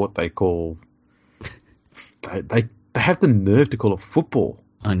fucking sport they call... They have the nerve to call it football.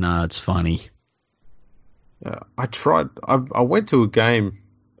 I know, it's funny. I tried... I went to a game,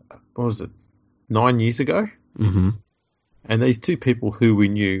 what was it, 9 years ago? Mm-hmm. And these two people who we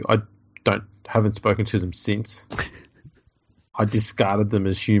knew, I haven't spoken to them since. I discarded them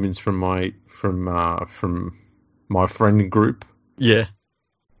as humans from my friend group. Yeah.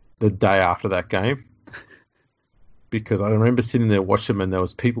 The day after that game, because I remember sitting there watching them, and there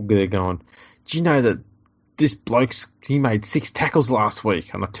was people there going, "Do you know that this he made 6 tackles last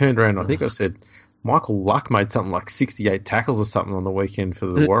week?" And I turned around, and I think I said, "Michael Luck made something like 68 tackles or something on the weekend for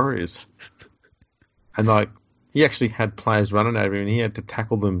the Warriors." And like, he actually had players running over him, and he had to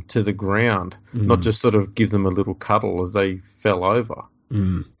tackle them to the ground, not just sort of give them a little cuddle as they fell over.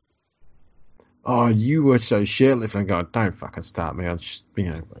 Mm. Oh, you were so shirtless, and going, don't fucking start me on,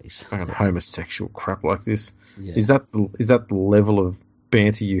 fucking homosexual crap like this. Yeah. Is that the level of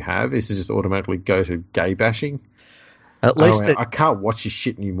banter you have? Is to just automatically go to gay bashing? At least I can't watch your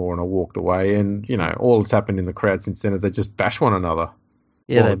shit anymore, and I walked away. And all that's happened in the crowd since then is they just bash one another.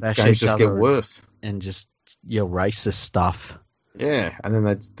 Yeah, they bash games each just other get worse. And just your racist stuff. Yeah, and then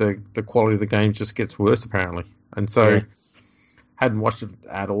the quality of the game just gets worse apparently. And so, hadn't watched it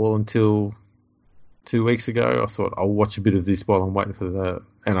at all until 2 weeks ago. I thought I'll watch a bit of this while I'm waiting for the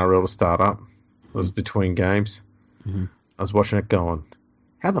NRL to start up. It was between games. Mm-hmm. I was watching it going,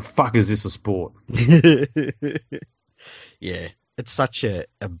 how the fuck is this a sport? Yeah, it's such a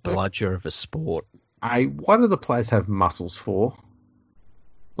bludger of a sport. Why do the players have muscles for?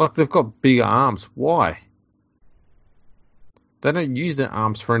 Like, they've got big arms. Why? They don't use their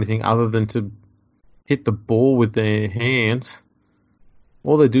arms for anything other than to hit the ball with their hands.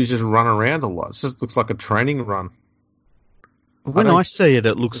 All they do is just run around a lot. It just looks like a training run. When I see it,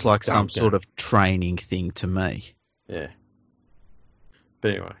 it looks like some sort of training thing to me. Yeah.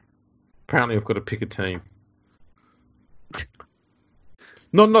 But anyway, apparently I've got to pick a team.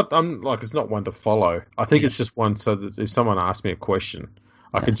 I'm like, it's not one to follow. I think it's just one so that if someone asks me a question,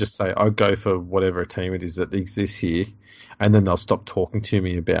 I could just say I'll go for whatever team it is that exists here, and then they'll stop talking to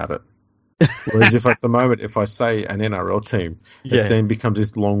me about it. Whereas if at the moment, if I say an NRL team, it then becomes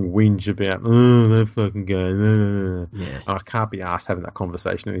this long whinge about, oh, that fucking guy. Yeah. I can't be asked having that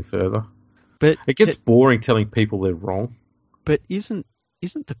conversation any further. But it gets boring telling people they're wrong. But isn't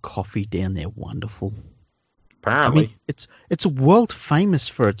the coffee down there wonderful? Apparently. I mean, it's world famous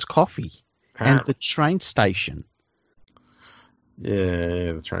for its coffee. Apparently. And the train station.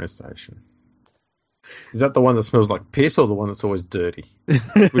 Yeah, the train station. Is that the one that smells like piss or the one that's always dirty?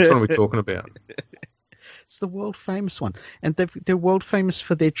 Which one are we talking about? It's the world famous one. And they're world famous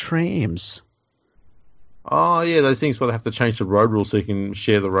for their trams. Oh, yeah, those things where they have to change the road rules so you can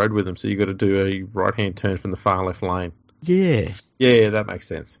share the road with them. So you've got to do a right-hand turn from the far left lane. Yeah. Yeah, that makes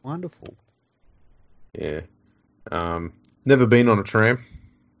sense. Wonderful. Yeah. Never been on a tram.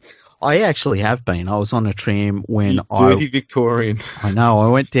 I actually have been. I was on a tram when dirty Victorian. I know. I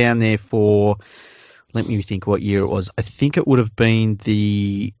went down there for, let me think what year it was. I think it would have been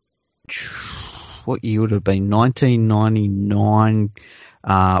what year would it have been? 1999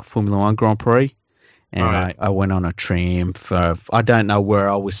 Formula One Grand Prix. And right. I went on a tram for, I don't know where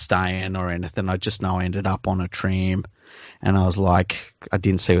I was staying or anything. I just know I ended up on a tram. And I was like, I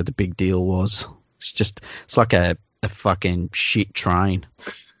didn't see what the big deal was. It's like a fucking shit train.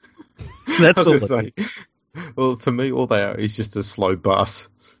 That's all. Well, for me, all they are is just a slow bus.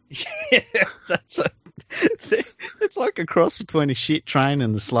 Yeah, it's like a cross between a shit train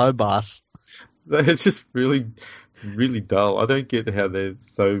and a slow bus. It's just really, really dull. I don't get how they're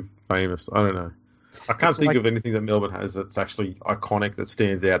so famous. I don't know. I can't think of anything that Melbourne has that's actually iconic, that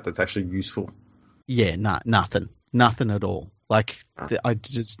stands out, that's actually useful. Yeah, nothing at all. I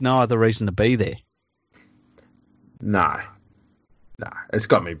just no other reason to be there. No, it's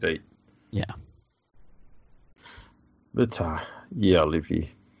got me beat. Yeah. But, yeah, I live here.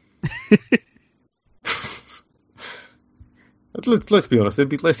 Let's be honest, it'd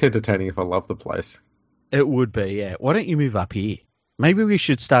be less entertaining if I loved the place. It would be, yeah. Why don't you move up here? Maybe we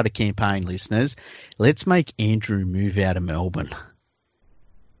should start a campaign, listeners. Let's make Andrew move out of Melbourne.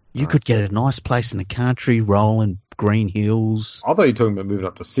 You could get a nice place in the country, rolling green hills. I thought you were talking about moving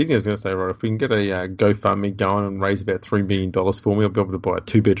up to Sydney. I was going to say, right, if we can get a GoFundMe going and raise about $3 million for me, I'll be able to buy a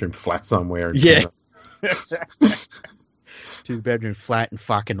 2-bedroom flat somewhere. Yeah. 2-bedroom flat in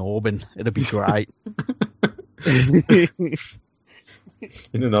fucking Auburn. It'll be great.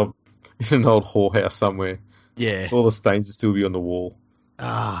 in an old whorehouse somewhere. Yeah. All the stains will still be on the wall.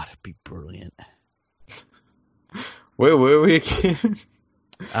 That'd be brilliant. Where were we again?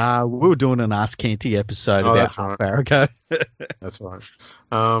 We were doing an Ask Canty episode about half an hour ago. That's right.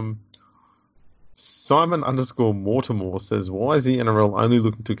 Simon_Mortimer says, why is the NRL only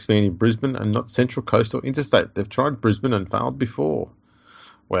looking to expand in Brisbane and not Central Coast or Interstate? They've tried Brisbane and failed before.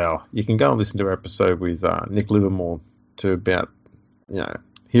 Well, you can go and listen to our episode with Nick Livermore to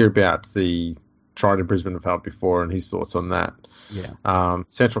hear about the tried in Brisbane and failed before and his thoughts on that. Yeah.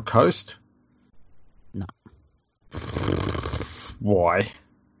 Central Coast? No. Why?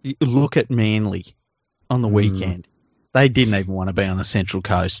 Look at Manly on the weekend. They didn't even want to be on the Central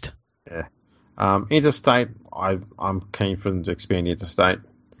Coast. Yeah. Interstate, I'm keen for them to expand interstate.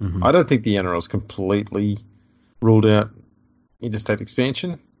 Mm-hmm. I don't think the NRL's completely ruled out interstate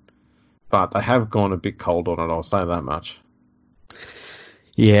expansion, but they have gone a bit cold on it, I'll say that much.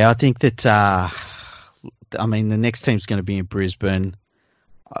 Yeah, I think that, the next team's going to be in Brisbane.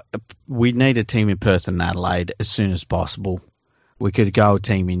 We need a team in Perth and Adelaide as soon as possible. We could go a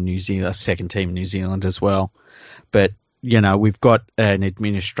team in New Zealand, a second team in New Zealand as well. But, we've got an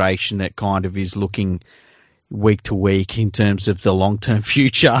administration that kind of is looking week to week in terms of the long-term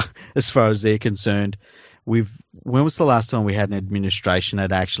future as far as they're concerned. When was the last time we had an administration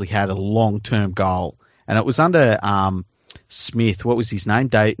that actually had a long-term goal? And it was under Smith. What was his name?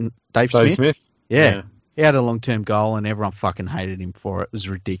 Dave Smith? Yeah. He had a long-term goal and everyone fucking hated him for it. It was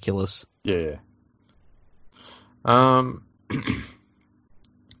ridiculous. Yeah. Pato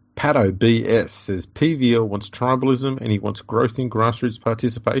BS says PVL wants tribalism and he wants growth in grassroots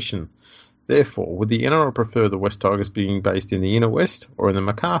participation. Therefore, would the NRL prefer the West Tigers being based in the inner west or in the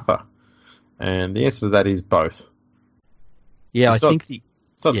Macarthur? And the answer to that is both. Yeah, it's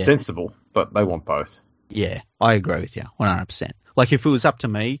not sensible, but they want both. Yeah, I agree with you 100%. Like if it was up to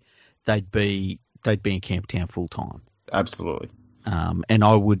me, they'd be in Camptown full time. Absolutely. And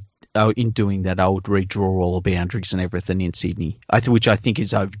I would, in doing that, I would redraw all the boundaries and everything in Sydney, which I think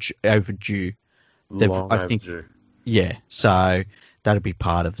is overdue. Overdue. Yeah, so that'd be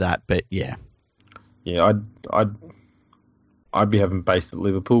part of that. But yeah. Yeah, I'd be having based at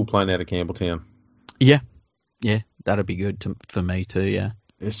Liverpool, playing out of Campbelltown. Yeah, that'd be good for me too. Yeah.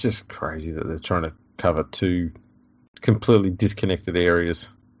 It's just crazy that they're trying to cover two completely disconnected areas.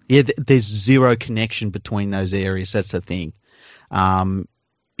 Yeah, there's zero connection between those areas. That's the thing.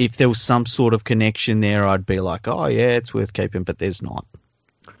 If there was some sort of connection there, I'd be like, oh, yeah, it's worth keeping, but there's not.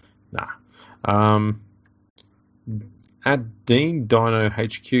 Nah. At Dean Dino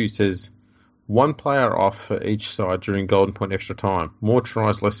HQ says, one player off for each side during Golden Point extra time. More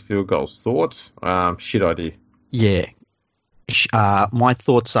tries, less field goals. Thoughts? Shit idea. Yeah. My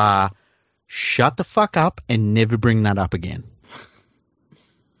thoughts are, shut the fuck up and never bring that up again.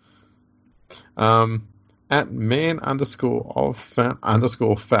 At man_of_fat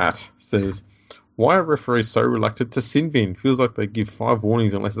says, why are referees so reluctant to sin bin? Feels like they give 5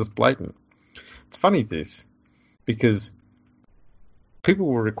 warnings unless it's blatant. It's funny this, because people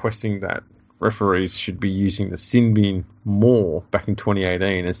were requesting that referees should be using the sin bin more back in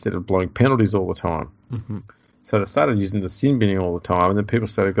 2018 instead of blowing penalties all the time. Mm-hmm. So they started using the sin binning all the time, and then people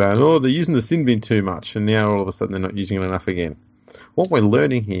started going, oh, they're using the sin bin too much, and now all of a sudden they're not using it enough again. What we're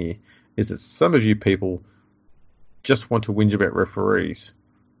learning here is that some of you people just want to whinge about referees.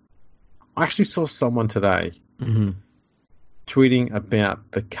 I actually saw someone today tweeting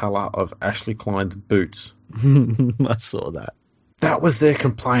about the colour of Ashley Klein's boots. I saw that. That was their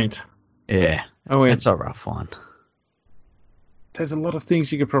complaint. Yeah, it's a rough one. There's a lot of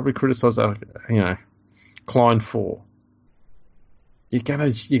things you could probably criticise, Klein for. You're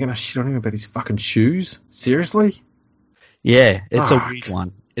gonna shit on him about his fucking shoes? Seriously? Yeah, it's a weird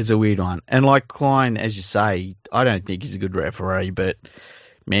one. It's a weird one. And like Klein, as you say, I don't think he's a good referee, but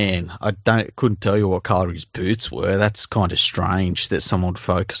man, couldn't tell you what colour his boots were. That's kind of strange that someone would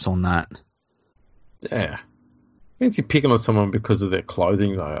focus on that. Yeah. Fancy picking on someone because of their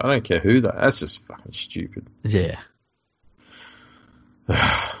clothing, though. I don't care who they are. That's just fucking stupid. Yeah.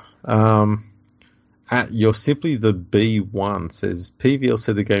 You're simply the B1 says, PVL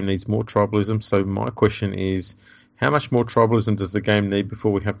said the game needs more tribalism, so my question is, how much more tribalism does the game need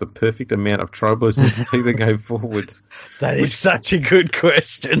before we have the perfect amount of tribalism to take the game forward? That is such a good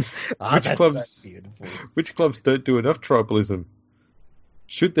question. Which clubs don't do enough tribalism?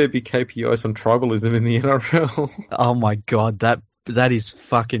 Should there be KPIs on tribalism in the NRL? Oh my god, that is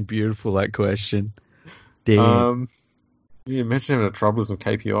fucking beautiful, that question. Damn. You mentioned having a tribalism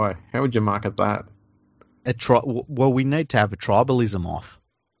KPI. How would you market that? Well, we need to have a tribalism off.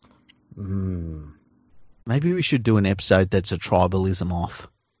 Maybe we should do an episode that's a tribalism off.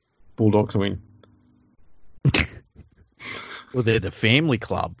 Bulldogs win. Well, they're the family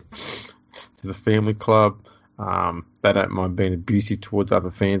club. To the family club. They don't mind being abusive towards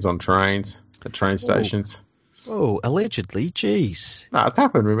other fans on trains, at train stations. Oh, allegedly, jeez. No, it's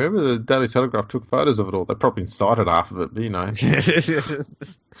happened. Remember, the Daily Telegraph took photos of it all. They probably incited half of it, but,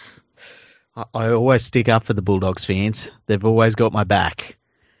 I always stick up for the Bulldogs fans. They've always got my back.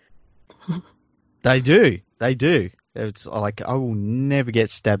 They do. It's like, I will never get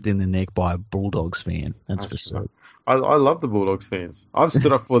stabbed in the neck by a Bulldogs fan. That's for sure. I love the Bulldogs fans. I've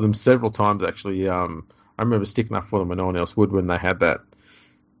stood up for them several times, actually. I remember sticking up for them when no one else would when they had that,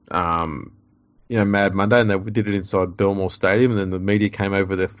 Mad Monday, and they did it inside Belmore Stadium, and then the media came over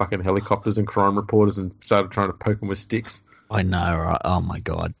with their fucking helicopters and crime reporters and started trying to poke them with sticks. I know, right? Oh my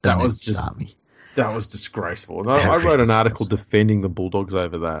god, that was disgraceful. And I wrote an article defending the Bulldogs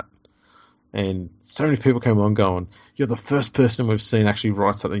over that, and so many people came along going, "You're the first person we've seen actually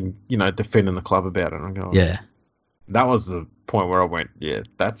write something, defending the club about it." And I'm going, yeah. That was the point where I went, yeah,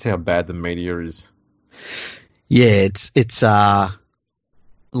 that's how bad the media is. Yeah, it's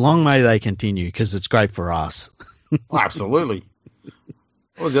long may they continue, because it's great for us. Oh, absolutely.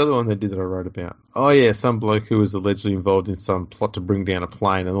 What was the other one they did that I wrote about? Oh, yeah, some bloke who was allegedly involved in some plot to bring down a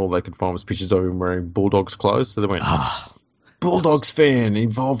plane, and all they could find was pictures of him wearing Bulldogs clothes. So they went, Bulldogs fan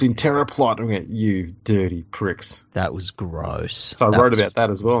involved in terror plot. And I went, you dirty pricks. That was gross. So I wrote about that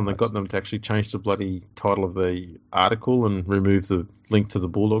as well, and they got them to actually change the bloody title of the article and remove the link to the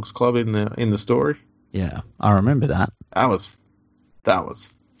Bulldogs club in the story. Yeah, I remember that. That was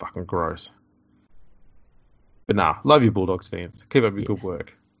fucking gross. But nah, love you Bulldogs fans. Keep up your good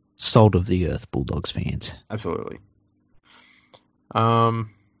work. Salt of the earth, Bulldogs fans. Absolutely. At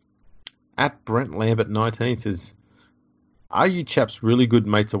Brent Lambert 19 says, are you chaps really good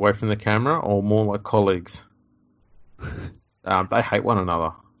mates away from the camera or more like colleagues? They hate one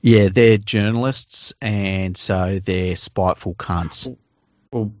another. Yeah, they're journalists, and so they're spiteful cunts.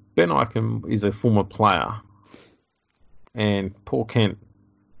 Well, Ben Ikin is a former player, and Paul Kent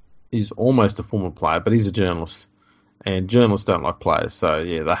is almost a former player, but he's a journalist, and journalists don't like players, so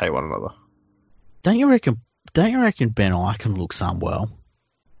yeah, they hate one another. Don't you reckon Ben Ikin looks unwell?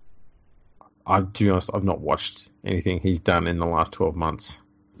 To be honest, I've not watched anything he's done in the last 12 months.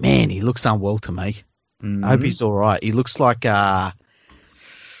 Man, he looks unwell to me. I hope he's all right. He looks like it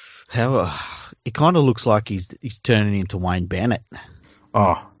kind of looks like he's turning into Wayne Bennett.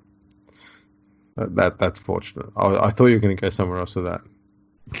 Oh, that's fortunate. I thought you were going to go somewhere else with that.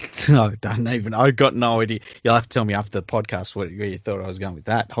 No, don't even. I got no idea. You'll have to tell me after the podcast where you thought I was going with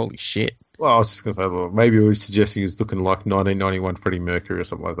that. Holy shit. Well, I was just going to say, well, maybe we were suggesting he's looking like 1991 Freddie Mercury or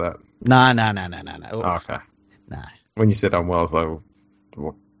something like that. No. Oh, okay. No. When you said unwell, I was like,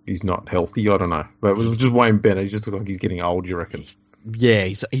 well, he's not healthy. I don't know. But it was just Wayne Bennett. He just looked like he's getting old, you reckon? Yeah,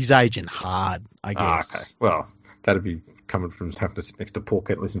 he's aging hard, I guess. Okay. Well, that'd be coming from having to sit next to Paul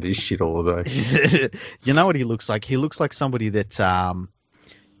Kent and listen to his shit all the day. You know what he looks like? He looks like somebody that,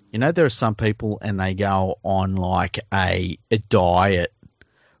 there are some people and they go on like a diet,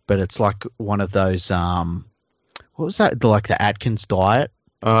 but it's like one of those, what was that? Like the Atkins diet.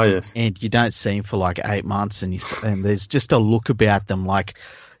 Oh, yes. And you don't see him for like 8 months and there's just a look about them like,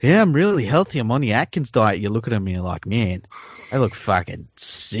 yeah, I'm really healthy. I'm on the Atkins diet. You look at them and you're like, man, they look fucking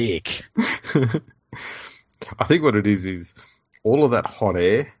sick. I think what it is all of that hot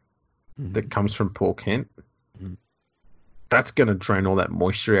air that comes from Paul Kent, that's going to drain all that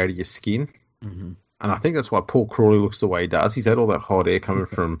moisture out of your skin. And I think that's why Paul Crawley looks the way he does. He's had all that hot air coming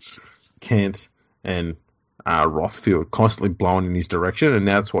from Kent and Rothfield constantly blowing in his direction, and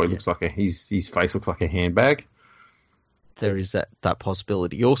now that's why he looks like his face looks like a handbag. There is that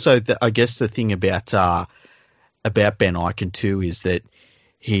possibility. Also, I guess the thing about Ben Ikin too is that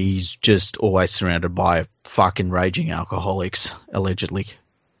he's just always surrounded by fucking raging alcoholics, allegedly.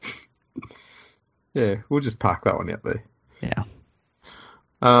 Yeah, we'll just park that one out there. Yeah.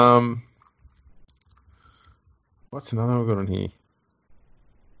 What's another one got on here?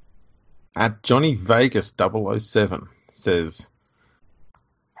 At Johnny Vegas 007 says,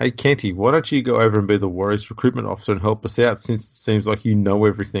 hey, Kenty, why don't you go over and be the Warriors recruitment officer and help us out since it seems like you know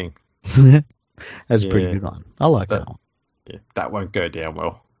everything? That's a pretty good one. I like that one. Yeah, that won't go down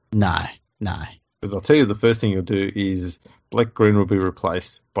well. No. Because I'll tell you the first thing you'll do is Blake Green will be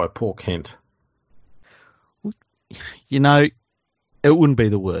replaced by Paul Kent. It wouldn't be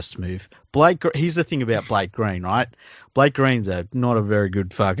the worst move. Here's the thing about Blake Green, right? Blake Green's not a very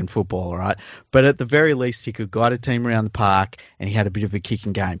good fucking footballer, right? But at the very least, he could guide a team around the park and he had a bit of a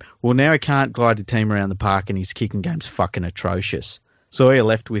kicking game. Well, now he can't guide a team around the park and his kicking game's fucking atrocious. So all you're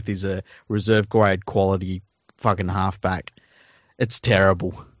left with is a reserve grade quality fucking halfback. It's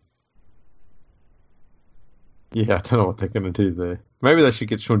terrible. Yeah, I don't know what they're going to do there. Maybe they should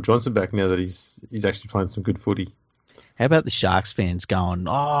get Sean Johnson back now that he's actually playing some good footy. How about the Sharks fans going,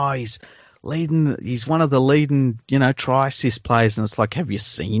 oh, he's one of the leading, try assist players, and it's like, have you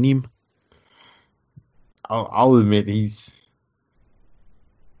seen him? I'll admit it's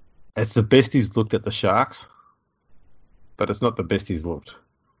the best he's looked at the Sharks, but it's not the best he's looked.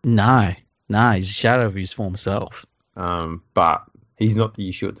 No, he's a shadow of his former self. But he's not the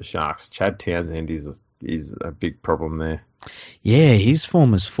issue at the Sharks. Chad Townsend is a big problem there. Yeah, his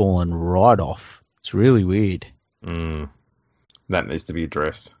form has fallen right off. It's really weird. That needs to be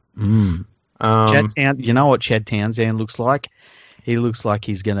addressed. You know what Chad Townsend looks like? He looks like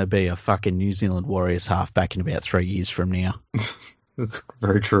he's going to be a fucking New Zealand Warriors halfback in about 3 years from now. That's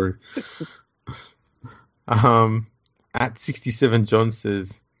very true. At 67, John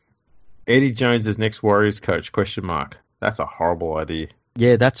says, Eddie Jones is next Warriors coach, ? That's a horrible idea.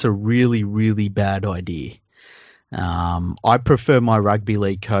 Yeah, that's a really, really bad idea. I prefer my rugby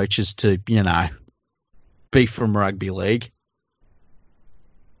league coaches to, be from rugby league.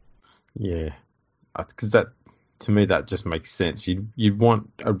 Yeah, because to me that just makes sense. You'd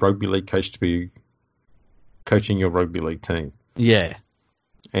want a rugby league coach to be coaching your rugby league team. Yeah,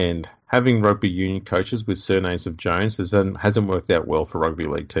 and having rugby union coaches with surnames of Jones hasn't worked out well for rugby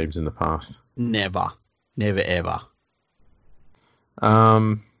league teams in the past. Never ever.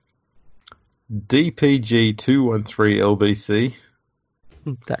 DPG 213LBC.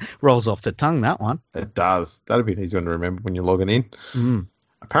 That rolls off the tongue, that one. It does. That'll be an easy one to remember when you're logging in.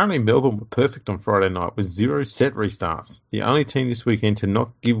 Apparently Melbourne were perfect on Friday night with 0 set restarts. The only team this weekend to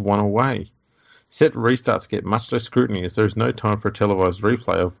not give one away. Set restarts get much less scrutiny as there is no time for a televised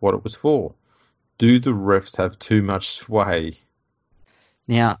replay of what it was for. Do the refs have too much sway?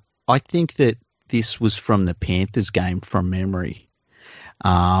 Now, I think that this was from the Panthers game from memory.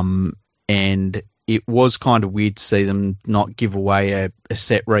 And it was kind of weird to see them not give away a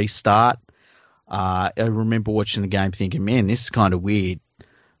set restart. I remember watching the game thinking, man, this is kind of weird.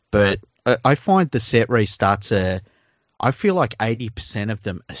 But I find the set restarts I feel like 80% of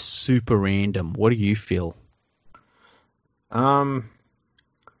them are super random. What do you feel? They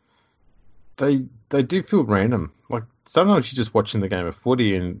do feel random. Like sometimes you're just watching the game of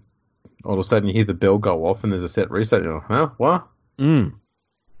footy and all of a sudden you hear the bell go off and there's a set reset. You're like, huh? What? Mm.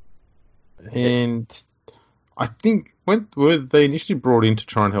 And I think were they initially brought in to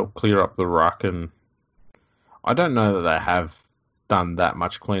try and help clear up the ruck, and I don't know that they have done that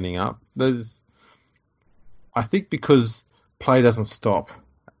much cleaning up. I think because play doesn't stop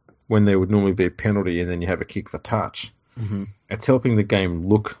when there would normally be a penalty and then you have a kick for touch, Mm-hmm. it's helping the game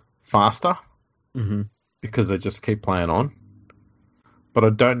look faster Mm-hmm. because they just keep playing on. But I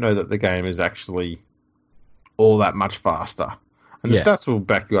don't know that the game is actually all that much faster. And the stats will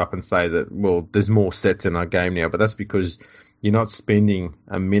back you up and say that, well, there's more sets in our game now, but that's because you're not spending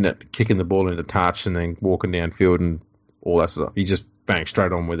a minute kicking the ball into touch and then walking downfield and all that stuff. You just bang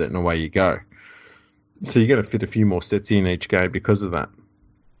straight on with it and away you go. So you're going to fit a few more sets in each game because of that.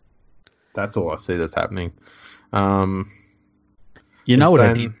 That's all I see that's happening. You know what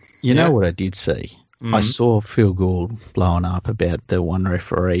I did? You know what I did see? Mm-hmm. I saw Phil Gould blowing up about the one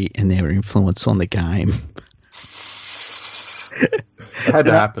referee and their influence on the game. It had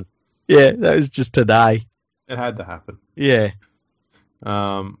to happen. Yeah, that was just today. It had to happen. Yeah.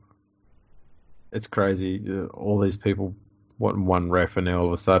 It's crazy. All these people wanting one ref, and now all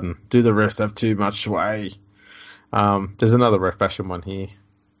of a sudden, do the refs have too much sway? There's another ref bashing one here.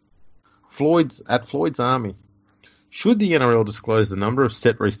 Floyd's Army. Should the NRL disclose the number of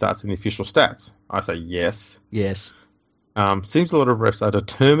set restarts in the official stats? I say yes. Yes. Seems a lot of refs are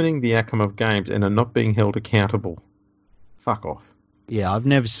determining the outcome of games and are not being held accountable. Fuck off. Yeah,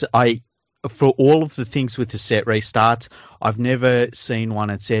 for all of the things with the set restarts, I've never seen one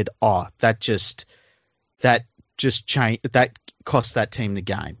that said, "Oh, that just changed, that cost that team the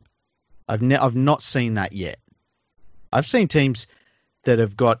game." I've not seen that yet. I've seen teams that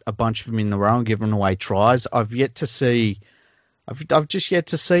have got a bunch of them in the row and given away tries. I've just yet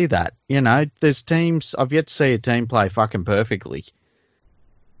to see that. You know, there's teams, I've yet to see a team play fucking perfectly.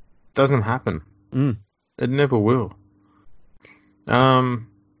 Doesn't happen. It never will.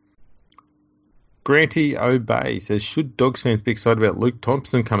 Granty Obey says, should Dogs fans be excited about Luke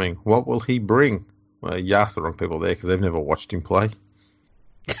Thompson coming? What will he bring? Well, you asked the wrong people there because they've never watched him play.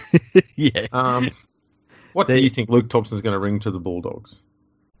 Yeah. What do you think Luke Thompson's going to bring to the Bulldogs?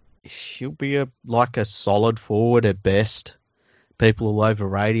 He'll be a solid forward at best. People will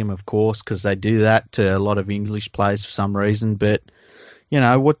overrate him, of course, because they do that to a lot of English players for some reason. But, you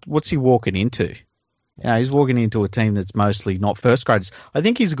know, what's he walking into? Yeah, he's walking into a team that's mostly not first graders. I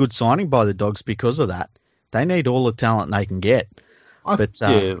think he's a good signing by the Dogs because of that. They need all the talent they can get. I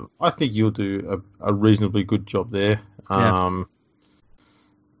think you'll do a reasonably good job there. Yeah.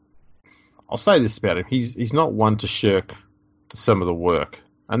 I'll say this about him: he's not one to shirk some of the work,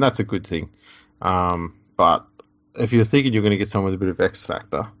 and that's a good thing. But if you're thinking you're going to get someone with a bit of X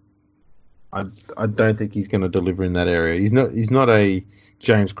factor, I don't think he's going to deliver in that area. He's not a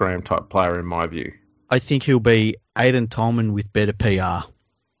James Graham type player in my view. I think he'll be Aidan Tolman with better PR.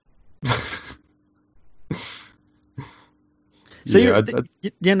 So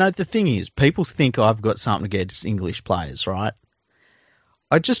the thing is, people think I've got something against English players, right?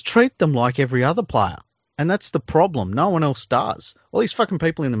 I just treat them like every other player. And that's the problem. No one else does. All these fucking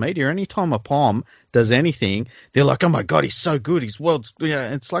people in the media, anytime a Pom does anything, they're like, oh my God, he's so good. He's world's...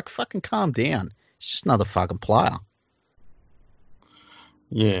 Yeah, it's like, fucking calm down. It's just another fucking player.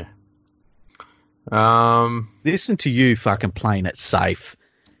 Yeah. Listen to you fucking playing it safe.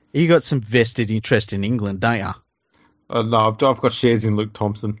 You got some vested interest in England, don't you? No, I've got shares in Luke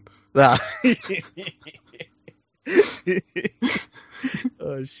Thompson.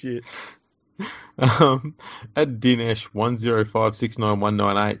 Oh, shit. At Dinesh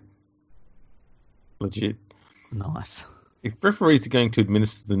 105699198. Legit. Nice. If referees are going to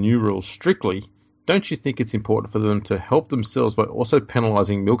administer the new rules strictly, don't you think it's important for them to help themselves by also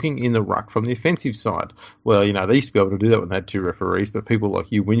penalising milking in the ruck from the offensive side? Well, you know, they used to be able to do that when they had two referees, but people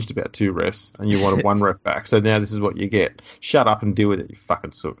like you whinged about two refs and you wanted one ref back. So now this is what you get. Shut up and deal with it, you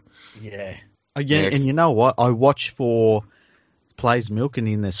fucking sook. Yeah. Again, and you know what? I watch for plays milking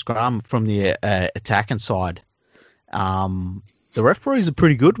in the scrum from the attacking side. The referees are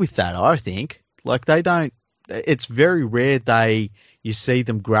pretty good with that, I think. Like, they don't... It's very rare you see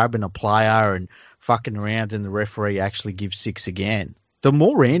them grabbing a player and fucking around and the referee actually gives six again. The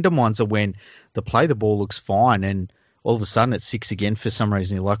more random ones are when the ball looks fine and all of a sudden it's six again for some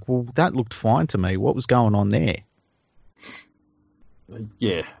reason. You're like, well, that looked fine to me. What was going on there?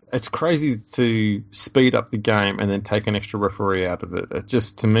 Yeah, it's crazy to speed up the game and then take an extra referee out of it.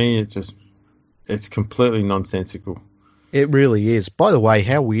 It's completely nonsensical. It really is. By the way,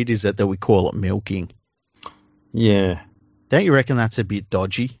 how weird is it that we call it milking? Yeah. Don't you reckon that's a bit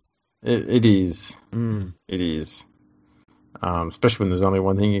dodgy? It is. Mm. It is. especially when there's only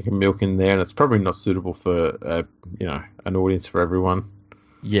one thing you can milk in there, and it's probably not suitable for an audience for everyone.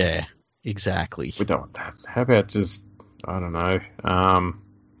 Yeah, exactly. We don't want that. How about just, I don't know,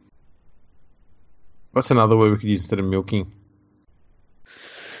 what's another word we could use instead of milking?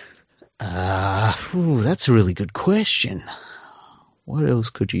 That's a really good question. What else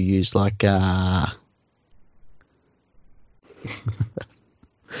could you use? Like, I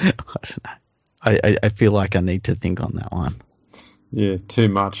don't know. I feel like I need to think on that one. Yeah, too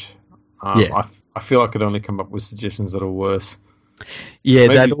much. Yeah. I feel like I could only come up with suggestions that are worse. Yeah,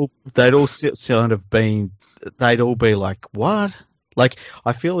 Maybe- they'd all sort of been. They'd all be like, what? Like,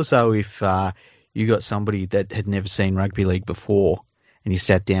 I feel as though if you got somebody that had never seen rugby league before, and you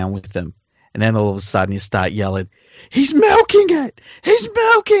sat down with them, and then all of a sudden you start yelling, "He's milking it! He's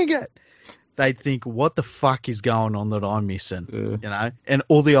milking it!" They'd think, "What the fuck is going on that I'm missing?" Yeah. You know, and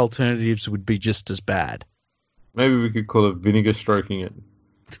all the alternatives would be just as bad. Maybe we could call it vinegar stroking it.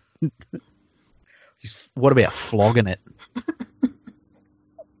 What about flogging it?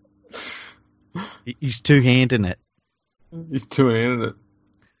 He's two-handing it. He's two-handed it.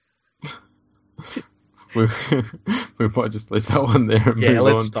 we might just leave that one there and Yeah, move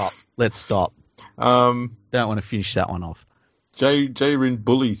let's on. stop. Let's stop. Don't want to finish that one off. J. Rin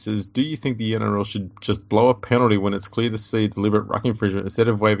Bully says, do you think the NRL should just blow a penalty when it's clear to see deliberate ruck infringement instead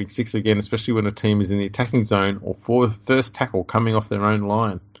of waving 6 again, especially when a team is in the attacking zone or for first tackle coming off their own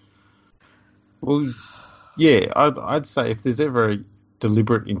line? Well, yeah, I'd say if there's ever a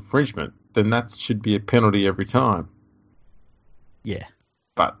deliberate infringement, then that should be a penalty every time. Yeah.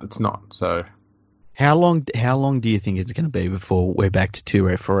 But it's not, so... How long do you think it's going to be before we're back to 2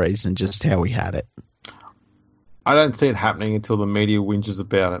 referees and just how we had it? I don't see it happening until the media whinges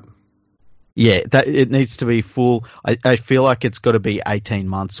about it. Yeah, it needs to be full. I feel like it's got to be 18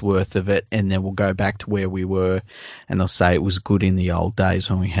 months worth of it, and then we'll go back to where we were, and they'll say it was good in the old days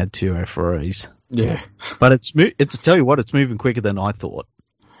when we had 2 referees. Yeah. But it's tell you what, it's moving quicker than I thought.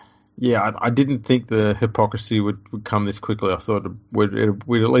 Yeah, I didn't think the hypocrisy would come this quickly. I thought we'd at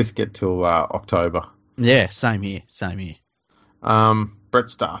least get till October. Yeah, same here. Brett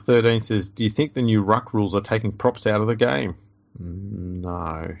Star 13 says, do you think the new ruck rules are taking props out of the game?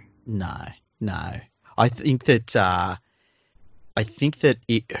 No. No. I think that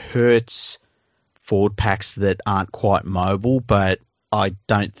it hurts forward packs that aren't quite mobile, but I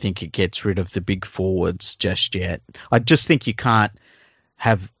don't think it gets rid of the big forwards just yet. I just think you can't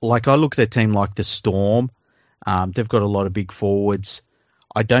have, like, I look at a team like the Storm. They've got a lot of big forwards.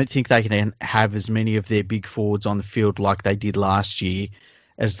 I don't think they can have as many of their big forwards on the field like they did last year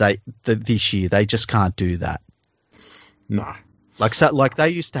as this year. They just can't do that. No. Like they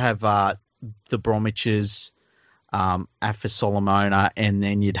used to have the Bromwiches, Afa Solomona, and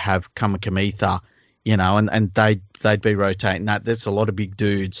then you'd have Kamikamitha, and they'd be rotating that. That's a lot of big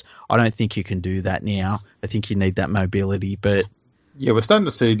dudes. I don't think you can do that now. I think you need that mobility, but... Yeah, we're starting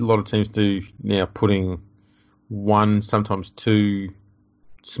to see a lot of teams do now putting 1, sometimes 2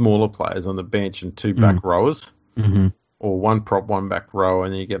 smaller players on the bench and 2 back rowers. Mm-hmm. Or 1 prop, 1 back row,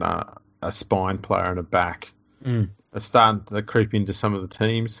 and you get a spine player and a back. They're starting to creep into some of the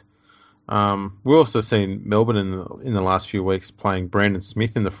teams. We've also seen Melbourne in the last few weeks playing Brandon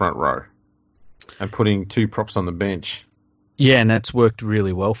Smith in the front row and putting 2 props on the bench. Yeah, and that's worked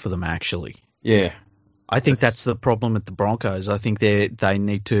really well for them, actually. Yeah. I think that's the problem at the Broncos. I think they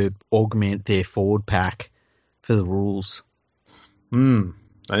need to augment their forward pack for the rules. They need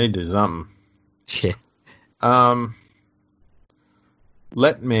to do something. Yeah.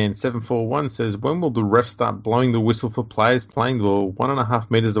 Letman741 says, when will the refs start blowing the whistle for players playing the ball 1.5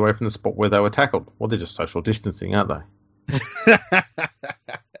 metres away from the spot where they were tackled? Well, they're just social distancing, aren't they?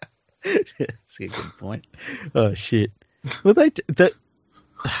 That's a good point. Oh, shit. Well, they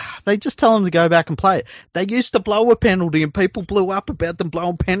just tell them to go back and play it. They used to blow a penalty and people blew up about them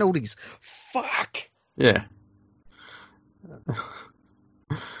blowing penalties. Fuck. Yeah.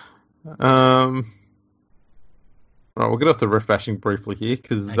 Right, we'll get off the ref bashing briefly here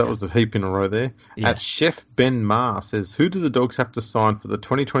because that was a heap in a row there. Yeah. At Chef Ben Ma says, who do the Dogs have to sign for the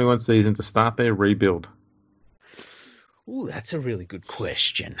 2021 season to start their rebuild? Ooh, that's a really good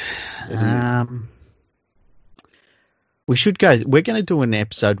question. It is. We're going to do an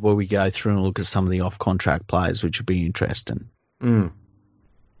episode where we go through and look at some of the off-contract players, which would be interesting. Yeah,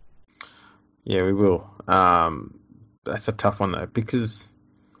 we will. That's a tough one, though, because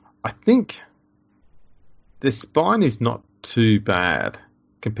I think their spine is not too bad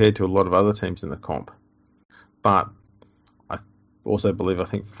compared to a lot of other teams in the comp. But I also believe, I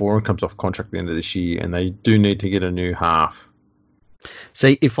think Foran comes off contract at the end of this year, and they do need to get a new half.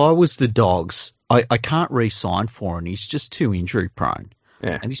 See, if I was the Dogs, I can't re-sign for him. He's just too injury prone.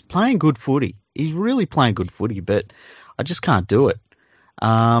 Yeah. And he's playing good footy. He's really playing good footy, but I just can't do it.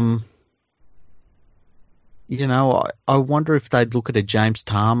 I wonder if they'd look at a James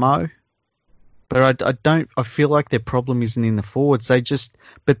Tarmo, but I don't. I feel like their problem isn't in the forwards.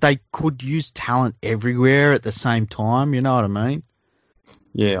 But they could use talent everywhere at the same time. You know what I mean?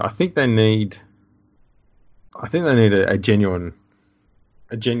 Yeah, I think they need a genuine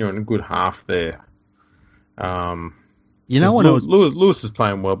good half there. Lewis is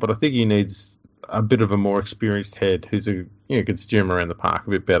playing well, but I think he needs a bit of a more experienced head who's could steer him around the park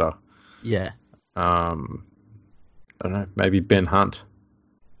a bit better. Yeah. I don't know, maybe Ben Hunt.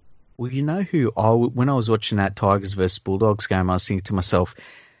 Well, you know who when I was watching that Tigers versus Bulldogs game, I was thinking to myself,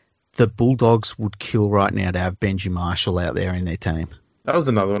 the Bulldogs would kill right now to have Benji Marshall out there in their team. That was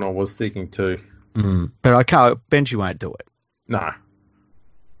another one I was thinking too. But I can't. Benji won't do it. No.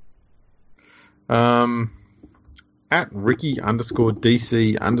 At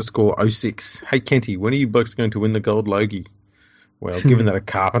Ricky_DC_06. Hey Kenty, when are you blokes going to win the gold Logie? Well, given that a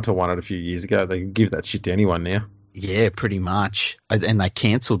Carpenter won it a few years ago, they can give that shit to anyone now. Yeah, pretty much. And they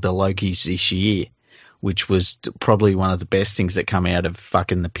cancelled the Logies this year, which was probably one of the best things that come out of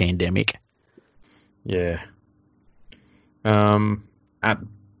fucking the pandemic. Yeah. At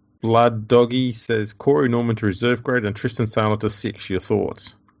Blood Doggy says Corey Norman to reserve grade and Tristan Saylor to 6. Your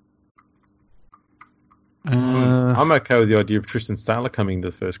thoughts? I'm okay with the idea of Tristan Saylor coming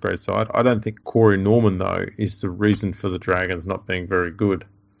to the first grade side. I don't think Corey Norman, though, is the reason for the Dragons not being very good.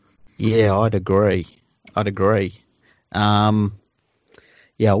 Yeah, I'd agree. I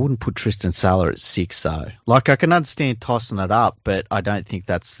wouldn't put Tristan Saylor at 6, though. Like, I can understand tossing it up, but I don't think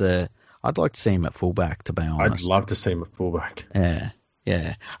that's the... I'd like to see him at fullback, to be honest. I'd love to see him at fullback. Yeah.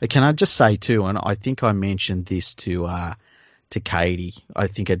 Can I just say, too, and I think I mentioned this to Katie. I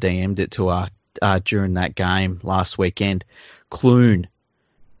think I DM'd it to her during that game last weekend. Clune.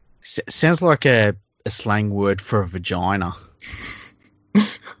 Sounds like a slang word for a vagina.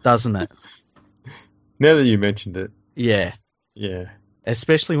 Doesn't it? Now that you mentioned it. Yeah. Yeah.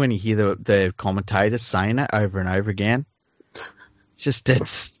 Especially when you hear the commentators saying it over and over again. Just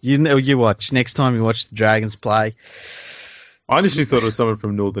you watch. Next time you watch the Dragons play. I initially thought it was someone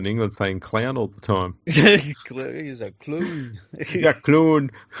from Northern England saying clown all the time. He's a clune. Yeah, clune.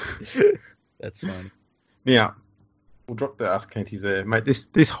 That's funny. Now, we'll drop the Ask Kenties there. Mate,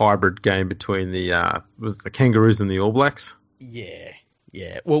 this hybrid game between the Kangaroos and the All Blacks? Yeah.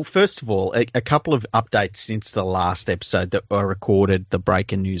 Well, first of all, a couple of updates since the last episode that I recorded, the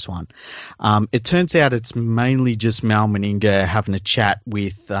breaking news one. It turns out it's mainly just Mal Meninga having a chat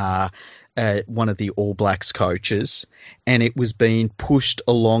with one of the All Blacks coaches, and it was being pushed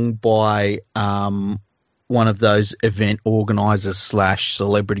along by one of those event organisers /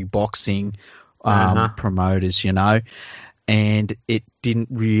 celebrity boxing promoters, and it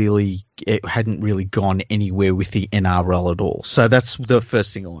hadn't really gone anywhere with the NRL at all. So that's the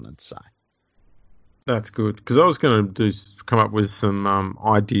first thing I wanted to say. That's good, because I was going to come up with some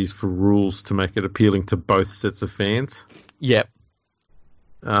ideas for rules to make it appealing to both sets of fans. Yep.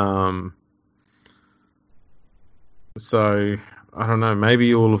 So I don't know.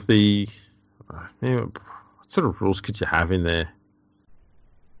 Maybe all of the what sort of rules could you have in there?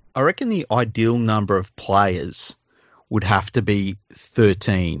 I reckon the ideal number of players would have to be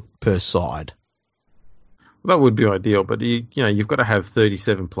 13 per side. Well, that would be ideal, but you've got to have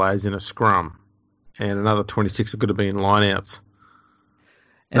 37 players in a scrum, and another 26 are going to be in lineouts.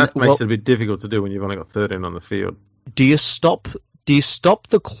 And that makes it a bit difficult to do when you've only got 13 on the field. Do you stop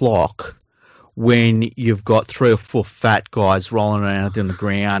the clock when you've got 3 or 4 fat guys rolling around on the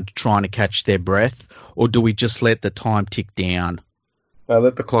ground trying to catch their breath, or do we just let the time tick down?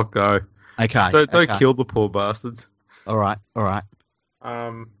 Let the clock go. Okay. Don't kill the poor bastards. All right.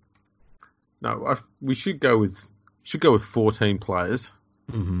 No, we should go with 14 players.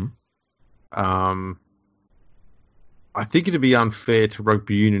 Mm-hmm. I think it'd be unfair to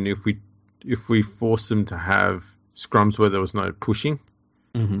rugby union if we force them to have scrums where there was no pushing.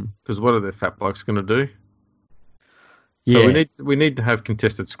 Because what are their fat blokes going to do? So we need to have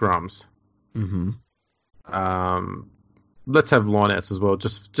contested scrums. Let's have lineouts as well,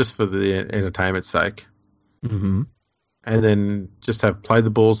 just for the entertainment's sake. And then just have play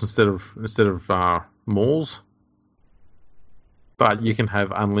the balls instead of mauls. But you can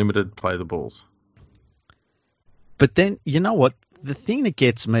have unlimited play the balls. But then, you know what? The thing that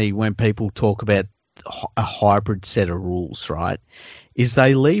gets me when people talk about a hybrid set of rules, right, is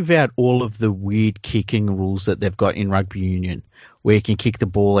they leave out all of the weird kicking rules that they've got in rugby union, where you can kick the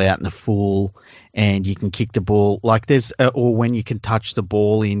ball out in the full and you can kick the ball like or when you can touch the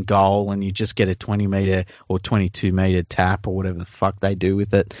ball in goal and you just get a 20 metre or 22 metre tap or whatever the fuck they do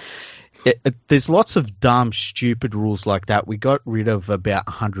with it. There's lots of dumb, stupid rules like that we got rid of about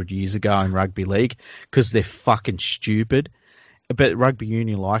 100 years ago in rugby league because they're fucking stupid. But rugby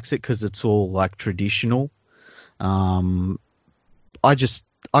union likes it because it's all like traditional. I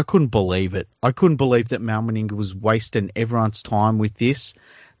couldn't believe it. I couldn't believe that Mal Meninga was wasting everyone's time with this,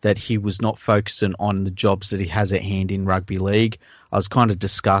 that he was not focusing on the jobs that he has at hand in rugby league. I was kind of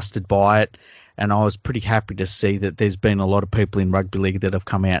disgusted by it, and I was pretty happy to see that there's been a lot of people in rugby league that have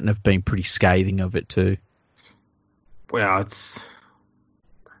come out and have been pretty scathing of it too. Well,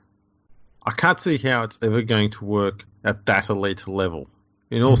 I can't see how it's ever going to work at that elite level.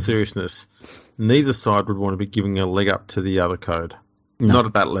 In all seriousness, neither side would want to be giving a leg up to the other code. No. Not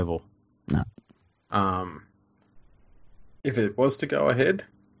at that level. No. If it was to go ahead,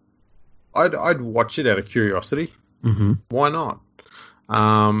 I'd watch it out of curiosity. Mm-hmm. Why not?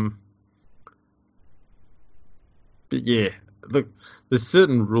 But yeah, look, there's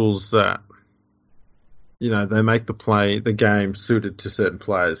certain rules that, they make the game suited to certain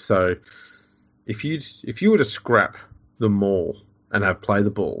players. So if you were to scrap the maul and have play the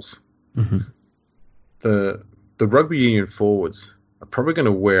balls, mm-hmm. the rugby union forwards are probably going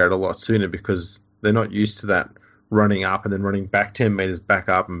to wear it a lot sooner because they're not used to that running up and then running back 10 metres back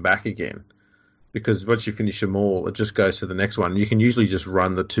up and back again. Because once you finish them all, it just goes to the next one. You can usually just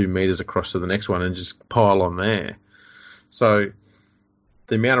run the 2 metres across to the next one and just pile on there. So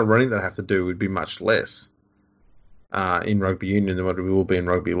the amount of running that I have to do would be much less in rugby union than what it will be in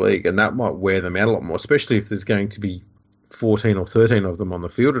rugby league. And that might wear them out a lot more, especially if there's going to be 14 or 13 of them on the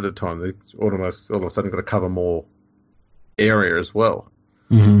field at a time. They've almost all of a sudden got to cover more area as well.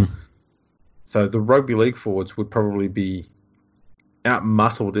 Mm-hmm. So the rugby league forwards would probably be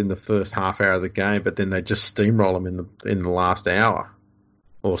out-muscled in the first half hour of the game, but then they just steamroll them in the last hour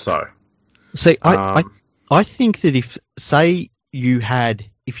or so. See, I think that if you had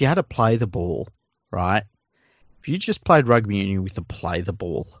to play the ball, right? If you just played rugby union with the play the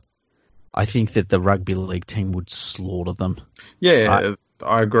ball, I think that the rugby league team would slaughter them. Yeah,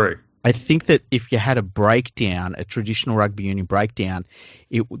 I agree. I think that if you had a breakdown, a traditional rugby union breakdown,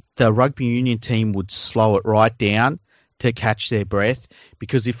 the rugby union team would slow it right down to catch their breath.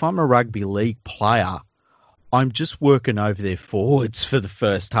 Because if I'm a rugby league player, I'm just working over their forwards for the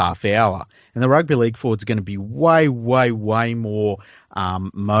first half hour. And the rugby league forwards are going to be way, way, way more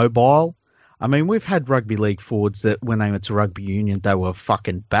mobile. I mean, we've had rugby league forwards that when they went to rugby union, they were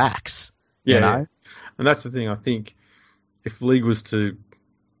fucking backs. Yeah, you know? And that's the thing. I think if league was to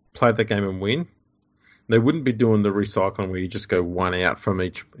play that game and win, they wouldn't be doing the recycling where you just go one out from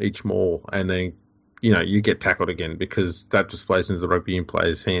each maul and then you get tackled again, because that just plays into the rugby union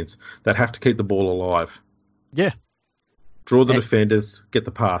players' hands. They'd have to keep the ball alive. Yeah. Draw the defenders, get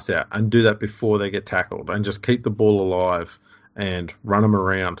the pass out, and do that before they get tackled, and just keep the ball alive and run them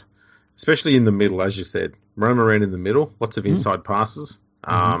around, especially in the middle, as you said. Run them around in the middle, lots of inside passes.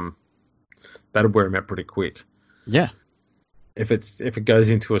 That'll wear them out pretty quick. Yeah. If it goes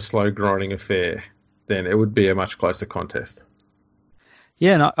into a slow grinding affair, then it would be a much closer contest.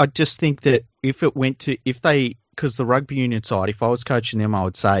 Yeah, and I just think that because the rugby union side, if I was coaching them, I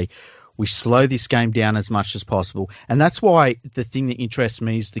would say we slow this game down as much as possible. And that's why the thing that interests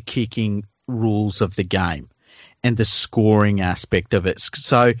me is the kicking rules of the game and the scoring aspect of it.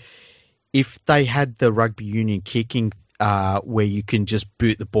 So if they had the rugby union kicking where you can just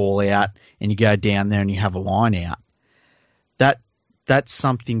boot the ball out and you go down there and you have a line out, that's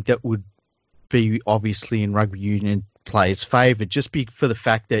something that would be obviously in rugby union players' favour, just for the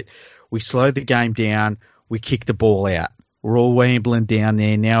fact that we slow the game down, we kick the ball out. We're all wambling down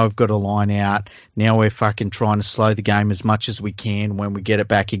there. Now we've got a line out. Now we're fucking trying to slow the game as much as we can when we get it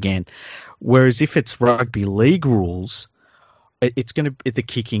back again. Whereas if it's rugby league rules, it's going to the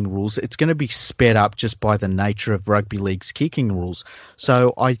kicking rules. It's going to be sped up just by the nature of rugby league's kicking rules.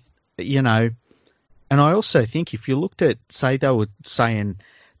 So and I also think if you looked at, say they were saying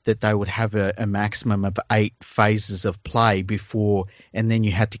that they would have a maximum of 8 phases of play before, and then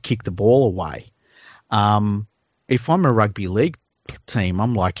you had to kick the ball away. If I'm a rugby league team,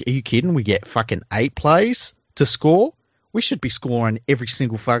 I'm like, are you kidding? We get fucking 8 plays to score? We should be scoring every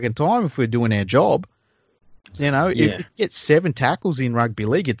single fucking time if we're doing our job. If you get 7 tackles in rugby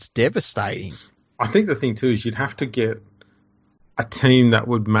league, it's devastating. I think the thing too is you'd have to get a team that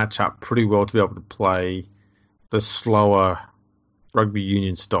would match up pretty well to be able to play the slower rugby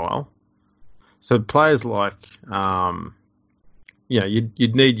union style. So players like,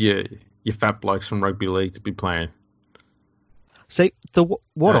 you'd need your fat blokes from rugby league to be playing. See, Andrew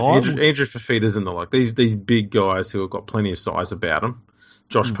Fafita's and the like. These big guys who have got plenty of size about them.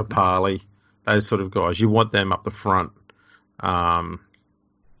 Josh Papali, those sort of guys. You want them up the front.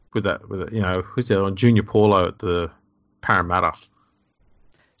 With who's that on Junior Paulo at the Parramatta?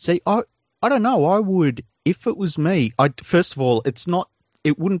 See, I don't know. I would, if it was me. First of all,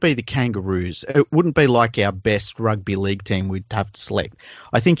 it wouldn't be the Kangaroos. It wouldn't be like our best rugby league team we'd have to select.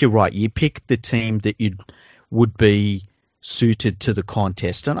 I think you're right. You pick the team that would be suited to the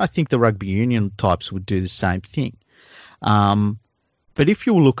contest, and I think the rugby union types would do the same thing. But if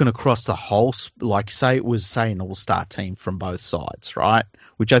you were looking across the whole, like say it was an all-star team from both sides, right,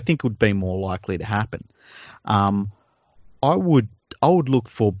 which I think would be more likely to happen, I would look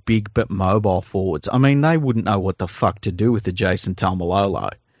for big but mobile forwards. I mean, they wouldn't know what the fuck to do with the Jason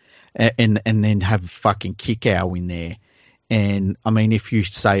Taumalolo, and then have fucking Kikau in there. And I mean, if you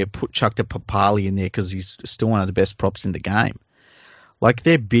say chucked a Papali in there because he's still one of the best props in the game, like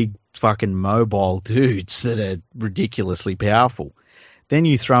they're big fucking mobile dudes that are ridiculously powerful. Then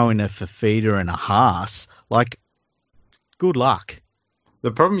you throw in a Fafita and a Haas, like, good luck.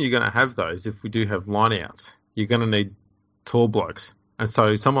 The problem you're going to have, though, is if we do have lineouts, you're going to need tall blokes. And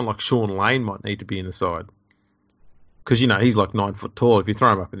so someone like Sean Lane might need to be in the side. Because, he's like 9 foot tall. If you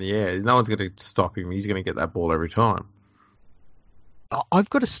throw him up in the air, no one's going to stop him. He's going to get that ball every time. I've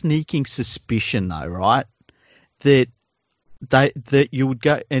got a sneaking suspicion, though, right, that you would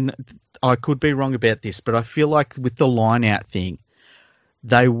go, and I could be wrong about this, but I feel like with the lineout thing,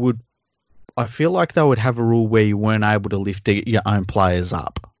 I feel like they would have a rule where you weren't able to lift your own players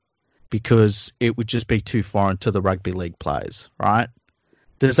up because it would just be too foreign to the rugby league players, right?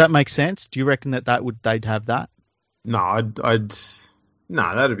 Does that make sense? Do you reckon they'd have that? No,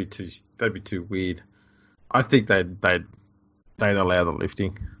 that'd be too weird. I think they'd allow the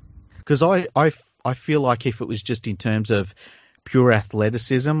lifting. Because I feel like if it was just in terms of pure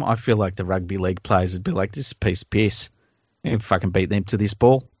athleticism, I feel like the rugby league players would be like, this is a piece of piss. And fucking beat them to this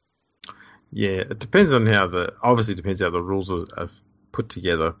ball. Yeah, it depends on how the rules are put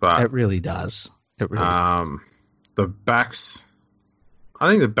together, but it really does. The backs, I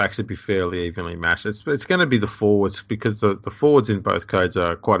think the backs would be fairly evenly matched. It's going to be the forwards because the forwards in both codes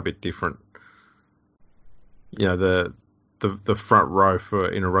are quite a bit different. The front row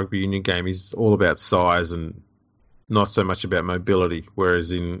in a rugby union game is all about size and not so much about mobility,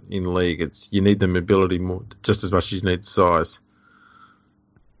 whereas in league, you need the mobility more, just as much as you need the size.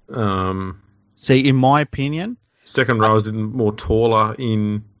 See, in my opinion, second row is more taller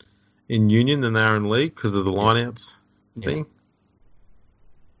in union than they are in league because of the lineouts thing.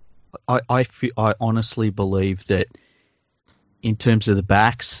 I honestly believe that in terms of the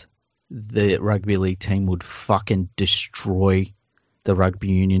backs, the rugby league team would fucking destroy the rugby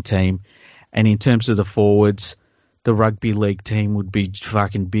union team, and in terms of the forwards, the rugby league team would be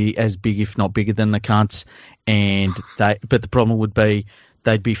fucking as big, if not bigger than the cunts. But the problem would be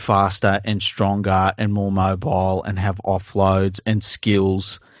they'd be faster and stronger and more mobile and have offloads and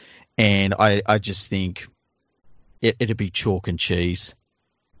skills. And I just think it'd be chalk and cheese.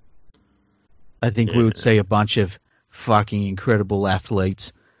 I think we would see a bunch of fucking incredible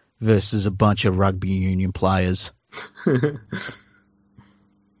athletes versus a bunch of rugby union players.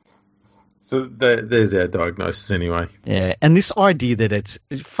 So there's our diagnosis anyway. Yeah, and this idea that it's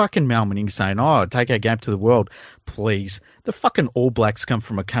fucking Mal Manning saying, take our game to the world, please. The fucking All Blacks come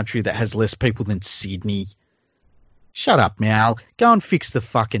from a country that has less people than Sydney. Shut up, Mal. Go and fix the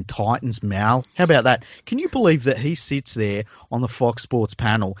fucking Titans, Mal. How about that? Can you believe that he sits there on the Fox Sports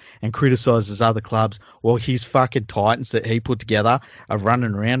panel and criticises other clubs while his fucking Titans that he put together are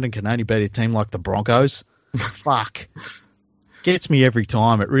running around and can only beat a team like the Broncos? Fuck. Gets me every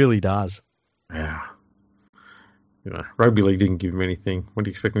time. It really does. Yeah. Rugby league didn't give him anything. What do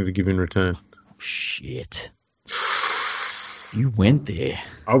you expect me to give in return? Oh, shit. You went there.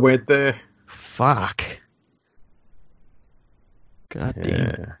 I went there. Fuck. God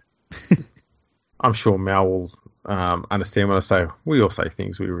damn. I'm sure Mal will understand when I say we all say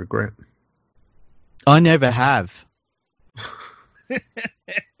things we regret. I never have.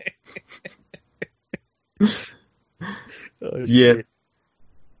 Yeah.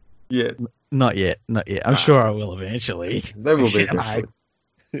 Not yet. I'm sure I will eventually. They will be eventually.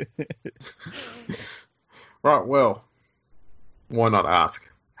 Right, well, why not ask?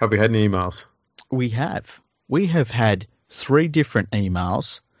 Have we had any emails? We have. We have had 3 different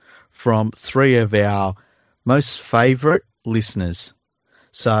emails from 3 of our most favourite listeners.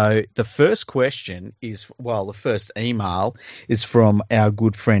 So the first question is, the first email is from our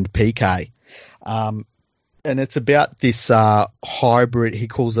good friend PK. And it's about this hybrid, he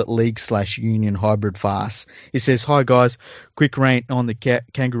calls it league/union hybrid farce. He says, "Hi guys, quick rant on the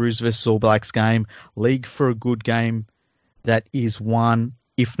Kangaroos versus All Blacks game. League for a good game that is one,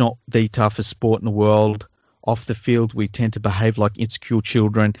 if not the toughest sport in the world. Off the field, we tend to behave like insecure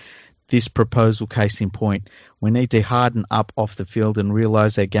children. This proposal case in point. We need to harden up off the field and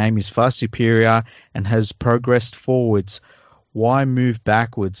realise our game is far superior and has progressed forwards. Why move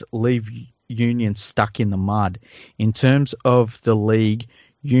backwards? Leave Union stuck in the mud. In terms of the league,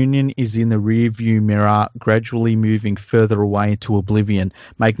 Union is in the rear-view mirror, gradually moving further away into oblivion.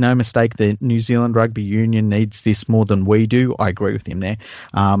 Make no mistake, the New Zealand Rugby Union needs this more than we do." I agree with him there.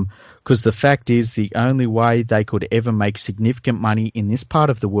 Because the fact is, the only way they could ever make significant money in this part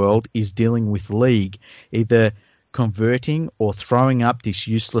of the world is dealing with league, either converting or throwing up this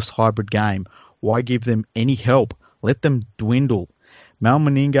useless hybrid game. Why give them any help? Let them dwindle. Mal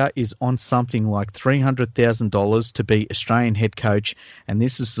Meninga is on something like $300,000 to be Australian head coach, and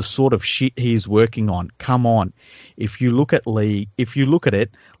this is the sort of shit he is working on. Come on. If you look at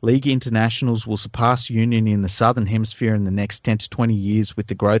it, league internationals will surpass Union in the Southern Hemisphere in the next 10 to 20 years with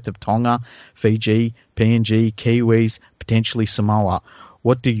the growth of Tonga, Fiji, PNG, Kiwis, potentially Samoa.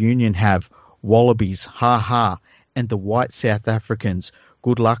 What do Union have? Wallabies, ha, and the white South Africans.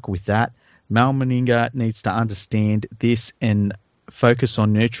 Good luck with that. Mal Meninga needs to understand this and focus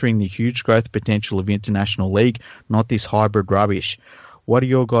on nurturing the huge growth potential of International League, not this hybrid rubbish. What are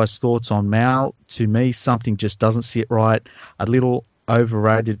your guys' thoughts on Mal? To me, something just doesn't sit right. A little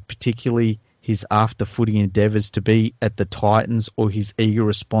overrated, particularly his after-footy endeavours to be at the Titans or his eager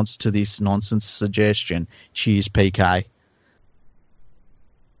response to this nonsense suggestion. Cheers, PK.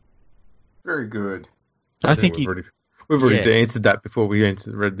 Very good. I think we've already answered that before we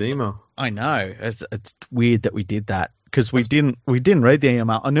read the email. I know. It's weird that we did that. Because we didn't read the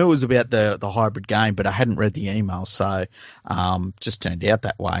email. I knew it was about the hybrid game, but I hadn't read the email, so just turned out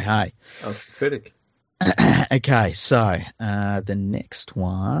that way. Hey, that's pathetic. Okay, so the next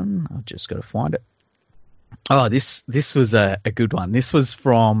one, I've just got to find it. Oh, this was a good one. This was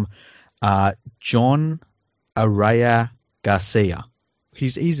from John Araya Garcia.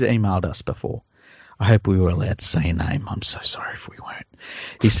 He's emailed us before. I hope we were allowed to say a name. I'm so sorry if we weren't.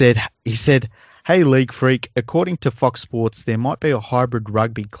 He said. Hey, League Freak, according to Fox Sports, there might be a hybrid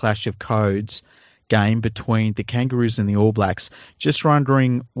rugby clash of codes game between the Kangaroos and the All Blacks. Just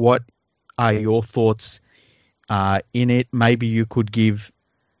wondering what are your thoughts in it. Maybe you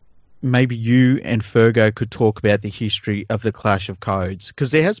and Fergo could talk about the history of the clash of codes, because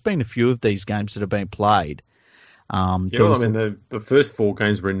there has been a few of these games that have been played. The first 4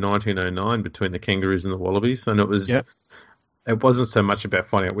 games were in 1909 between the Kangaroos and the Wallabies, and it was... Yep. It wasn't so much about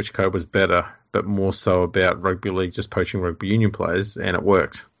finding out which code was better, but more so about rugby league just poaching rugby union players, and it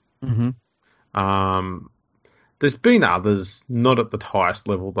worked. Mm-hmm. There's been others, not at the highest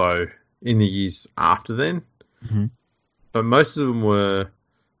level though, in the years after then. Mm-hmm. But most of them were,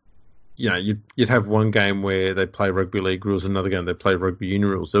 you'd have one game where they play rugby league rules, another game they play rugby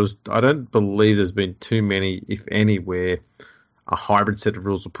union rules. I don't believe there's been too many, if any, where a hybrid set of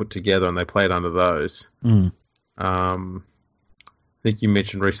rules were put together and they played under those. Mm. I think you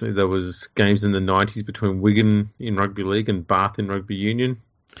mentioned recently there was games in the 90s between Wigan in rugby league and Bath in rugby union.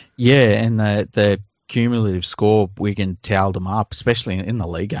 Yeah, and the cumulative score, Wigan towed them up, especially in the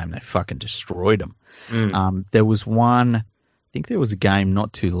league game. They fucking destroyed them. Mm. There was one, I think there was a game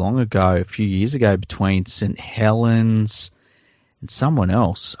not too long ago, a few years ago, between St Helens and someone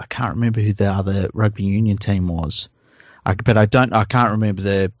else. I can't remember who the other rugby union team was. I can't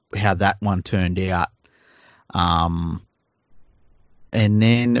remember how that one turned out. And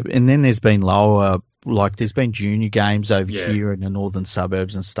then there's been lower, like there's been junior games over here in the northern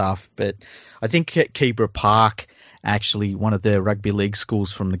suburbs and stuff. But I think at Keebra Park, actually, one of the rugby league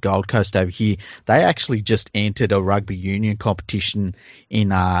schools from the Gold Coast over here, they actually just entered a rugby union competition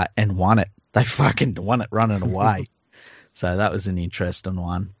and won it. They fucking won it running away. So that was an interesting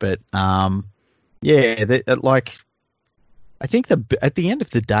one. But I think at the end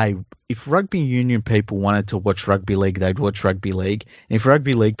of the day, if rugby union people wanted to watch rugby league, they'd watch rugby league. And if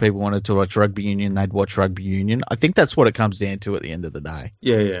rugby league people wanted to watch rugby union, they'd watch rugby union. I think that's what it comes down to at the end of the day.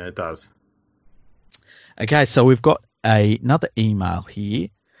 Yeah, it does. Okay, so we've got another email here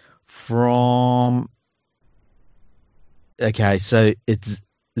from... Okay, so it's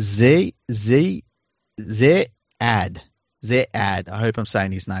Zad. Zad, I hope I'm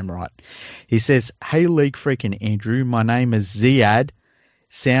saying his name right. He says, "Hey, League Freak and Andrew, my name is Ziad.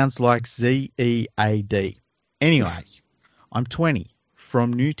 Sounds like Z-E-A-D. Anyways, I'm 20,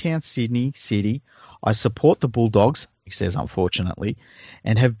 from Newtown, Sydney City. I support the Bulldogs, he says, unfortunately,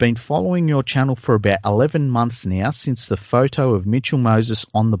 and have been following your channel for about 11 months now since the photo of Mitchell Moses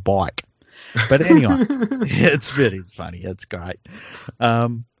on the bike. But anyway, it's funny. It's great.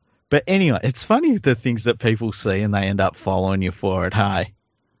 But anyway, it's funny the things that people see and they end up following you for it, hey?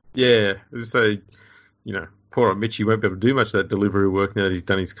 Yeah, so, poor old Mitchy won't be able to do much of that delivery work now that he's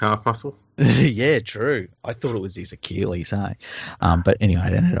done his calf muscle. Yeah, true. I thought it was his Achilles, hey? But anyway,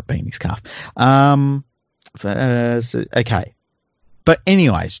 it ended up being his calf. Okay. But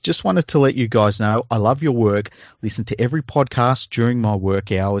anyways, just wanted to let you guys know I love your work. Listen to every podcast during my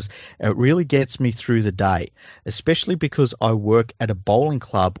work hours. It really gets me through the day, especially because I work at a bowling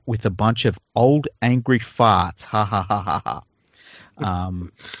club with a bunch of old angry farts. Ha ha ha ha ha.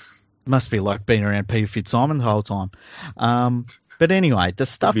 Must be like being around Peter Fitzsimon the whole time. But anyway, the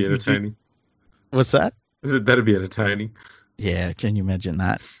stuff. That'd be entertaining. What's that? That'd be entertaining. Yeah, can you imagine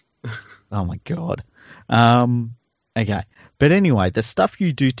that? Oh my God. Okay. But anyway, the stuff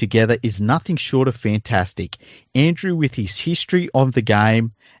you do together is nothing short of fantastic. Andrew with his history of the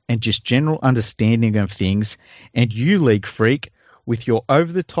game and just general understanding of things, and you, League Freak, with your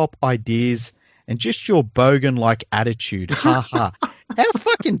over-the-top ideas and just your bogan-like attitude. Ha ha. How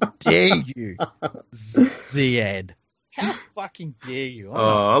fucking dare you, Ziad? How fucking dare you?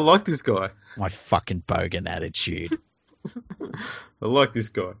 I like this guy. My fucking bogan attitude. I like this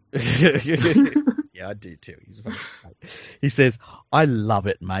guy. Yeah, I do too. He's fucking great. He says, I love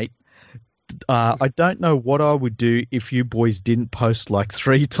it, mate. I don't know what I would do if you boys didn't post like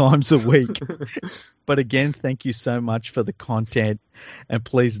 3 times a week. But again, thank you so much for the content. And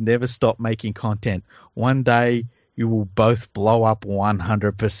please never stop making content. One day you will both blow up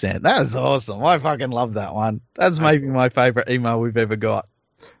 100%. That is awesome. I fucking love that one. That's maybe my favorite email we've ever got.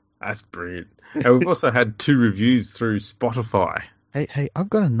 That's brilliant. And we've also had 2 reviews through Spotify. Hey, I've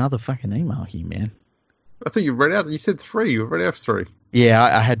got another fucking email here, man. I thought you read out. You said 3. You read out 3.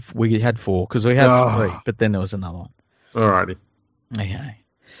 Yeah, we had 4 because we had 3, but then there was another one. Alrighty. Okay.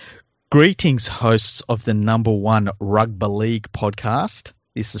 Greetings, hosts of the #1 Rugby League podcast.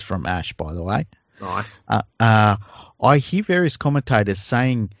 This is from Ash, by the way. Nice. I hear various commentators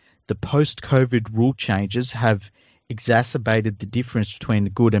saying the post-COVID rule changes have exacerbated the difference between the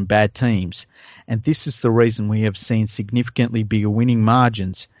good and bad teams, and this is the reason we have seen significantly bigger winning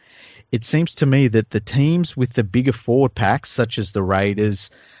margins. It seems to me that the teams with the bigger forward packs, such as the Raiders,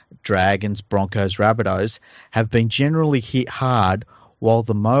 Dragons, Broncos, Rabbitohs, have been generally hit hard, while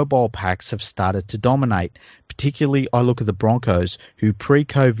the mobile packs have started to dominate. Particularly, I look at the Broncos, who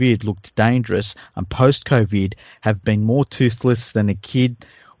pre-COVID looked dangerous and post-COVID have been more toothless than a kid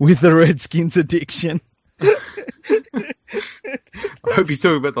with the Redskins addiction. I hope he's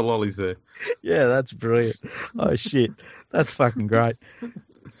talking about the lollies there. Yeah, that's brilliant. Oh, shit. That's fucking great.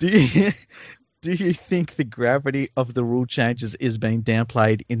 Do you think the gravity of the rule changes is being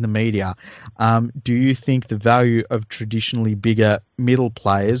downplayed in the media? Do you think the value of traditionally bigger middle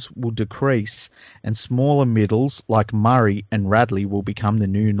players will decrease and smaller middles like Murray and Radley will become the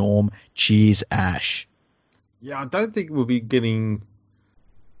new norm? Cheers, Ash. Yeah, I don't think we'll be getting...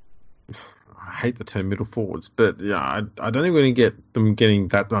 I hate the term middle forwards, but yeah, I don't think we're going to get them getting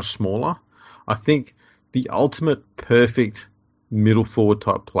that much smaller. I think the ultimate perfect middle forward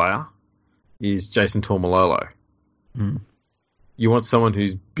type player is Jason Taumalolo. You want someone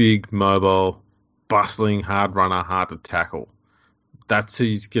who's big, mobile, bustling, hard runner, hard to tackle. That's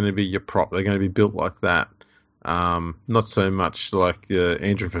who's going to be your prop. They're going to be built like that. Not so much like the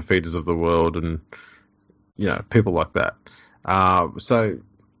Andrew Fafitas of the world and people like that. So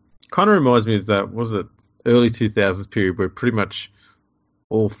kind of reminds me of that, was it early 2000s period where pretty much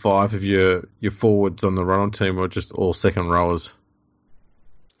all 5 of your forwards on the run-on team were just all second rowers.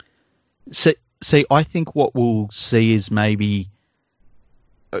 See, I think what we'll see is maybe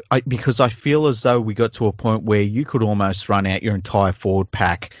because I feel as though we got to a point where you could almost run out your entire forward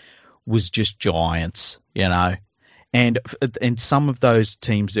pack was just giants, and some of those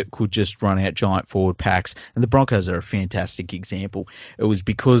teams that could just run out giant forward packs, and the Broncos are a fantastic example. It was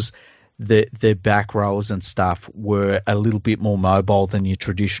because their back rows and stuff were a little bit more mobile than your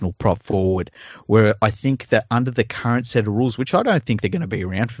traditional prop forward, where I think that under the current set of rules, which I don't think they're going to be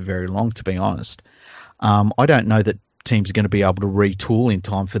around for very long, to be honest, I don't know that teams are going to be able to retool in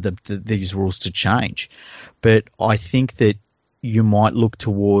time for these rules to change. But I think that you might look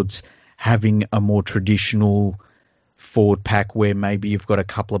towards having a more traditional forward pack where maybe you've got a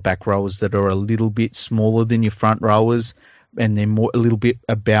couple of back rowers that are a little bit smaller than your front rowers, and they're a little bit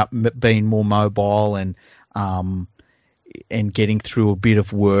about being more mobile and and getting through a bit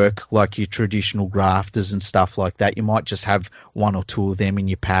of work, like your traditional grafters and stuff like that, you might just have one or two of them in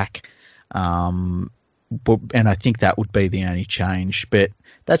your pack. And I think that would be the only change. But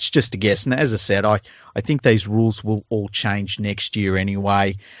that's just a guess. And as I said, I think these rules will all change next year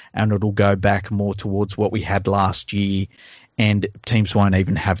anyway, and it'll go back more towards what we had last year, and teams won't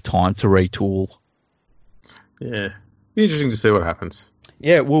even have time to retool. Yeah. Be interesting to see what happens.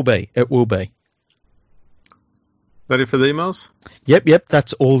 Yeah, it will be. It will be. That it for the emails? Yep.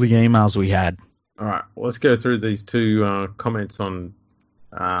 That's all the emails we had. All right. Well, let's go through these two comments on,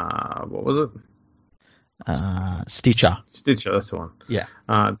 what was it? Stitcher. Stitcher, that's the one. Yeah.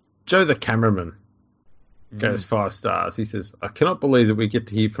 Joe the cameraman goes 5 stars. He says, I cannot believe that we get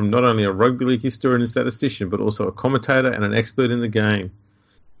to hear from not only a rugby league historian and statistician, but also a commentator and an expert in the game.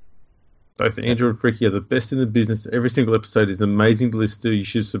 Both Andrew and Fricky are the best in the business. Every single episode is amazing to listen to. You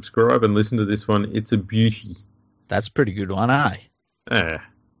should subscribe and listen to this one. It's a beauty. That's a pretty good one, eh? Yeah.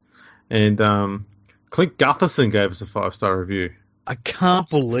 And Clint Gutherson gave us a 5-star review. I can't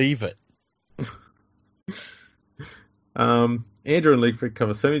believe it. Andrew and League Freak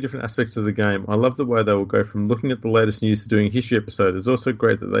cover so many different aspects of the game. I love the way they will go from looking at the latest news to doing a history episode. It's also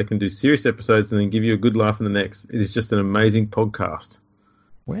great that they can do serious episodes and then give you a good laugh in the next. It is just an amazing podcast.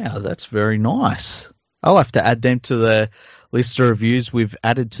 Wow, that's very nice. I'll have to add them to the list of reviews we've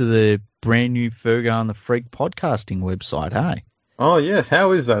added to the brand new Fergo and the Freak podcasting website, hey? Oh, yes.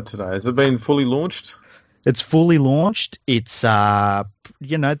 How is that today? Has it been fully launched? It's fully launched. It's, there's a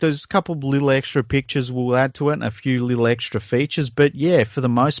couple of little extra pictures we'll add to it and a few little extra features. But, yeah, for the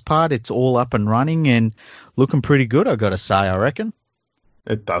most part, it's all up and running and looking pretty good, I got to say, I reckon.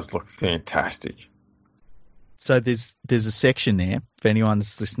 It does look fantastic. So there's a section there, if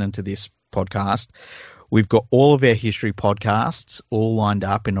anyone's listening to this podcast, we've got all of our history podcasts all lined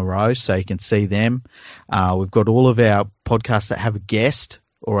up in a row so you can see them. We've got all of our podcasts that have a guest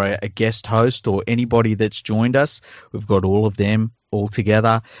or a guest host or anybody that's joined us. We've got all of them all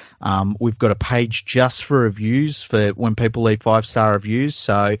together. We've got a page just for reviews for when people leave 5-star reviews.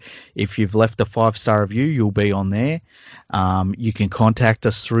 So if you've left a 5-star review, you'll be on there. You can contact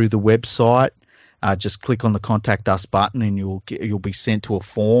us through the website. Just click on the contact us button and you'll be sent to a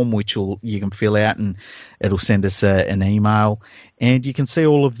form which you can fill out and it'll send us an email. And you can see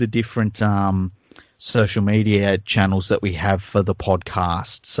all of the different social media channels that we have for the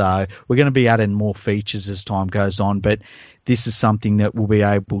podcast. So we're going to be adding more features as time goes on, but this is something that we'll be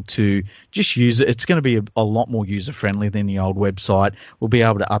able to just use. It's going to be a lot more user-friendly than the old website. We'll be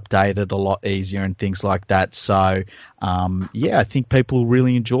able to update it a lot easier and things like that. So, I think people will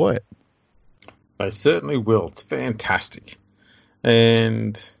really enjoy it. They certainly will. It's fantastic.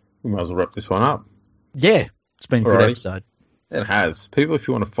 And we might as well wrap this one up. Yeah, it's been a good episode. It has. People, if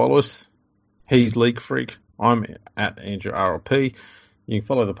you want to follow us, he's League Freak. I'm at Andrew RLP. You can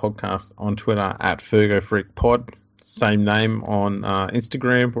follow the podcast on Twitter at Fergo Freak Pod. Same name on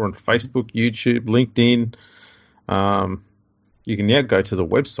Instagram or on Facebook, YouTube, LinkedIn. You can now go to the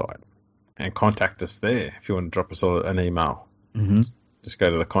website and contact us there if you want to drop us an email. Mm-hmm. Just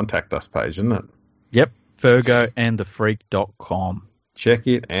go to the contact us page, isn't it? Yep, fergoandthefreak.com. Check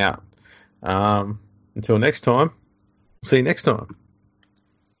it out. Until next time, see you next time.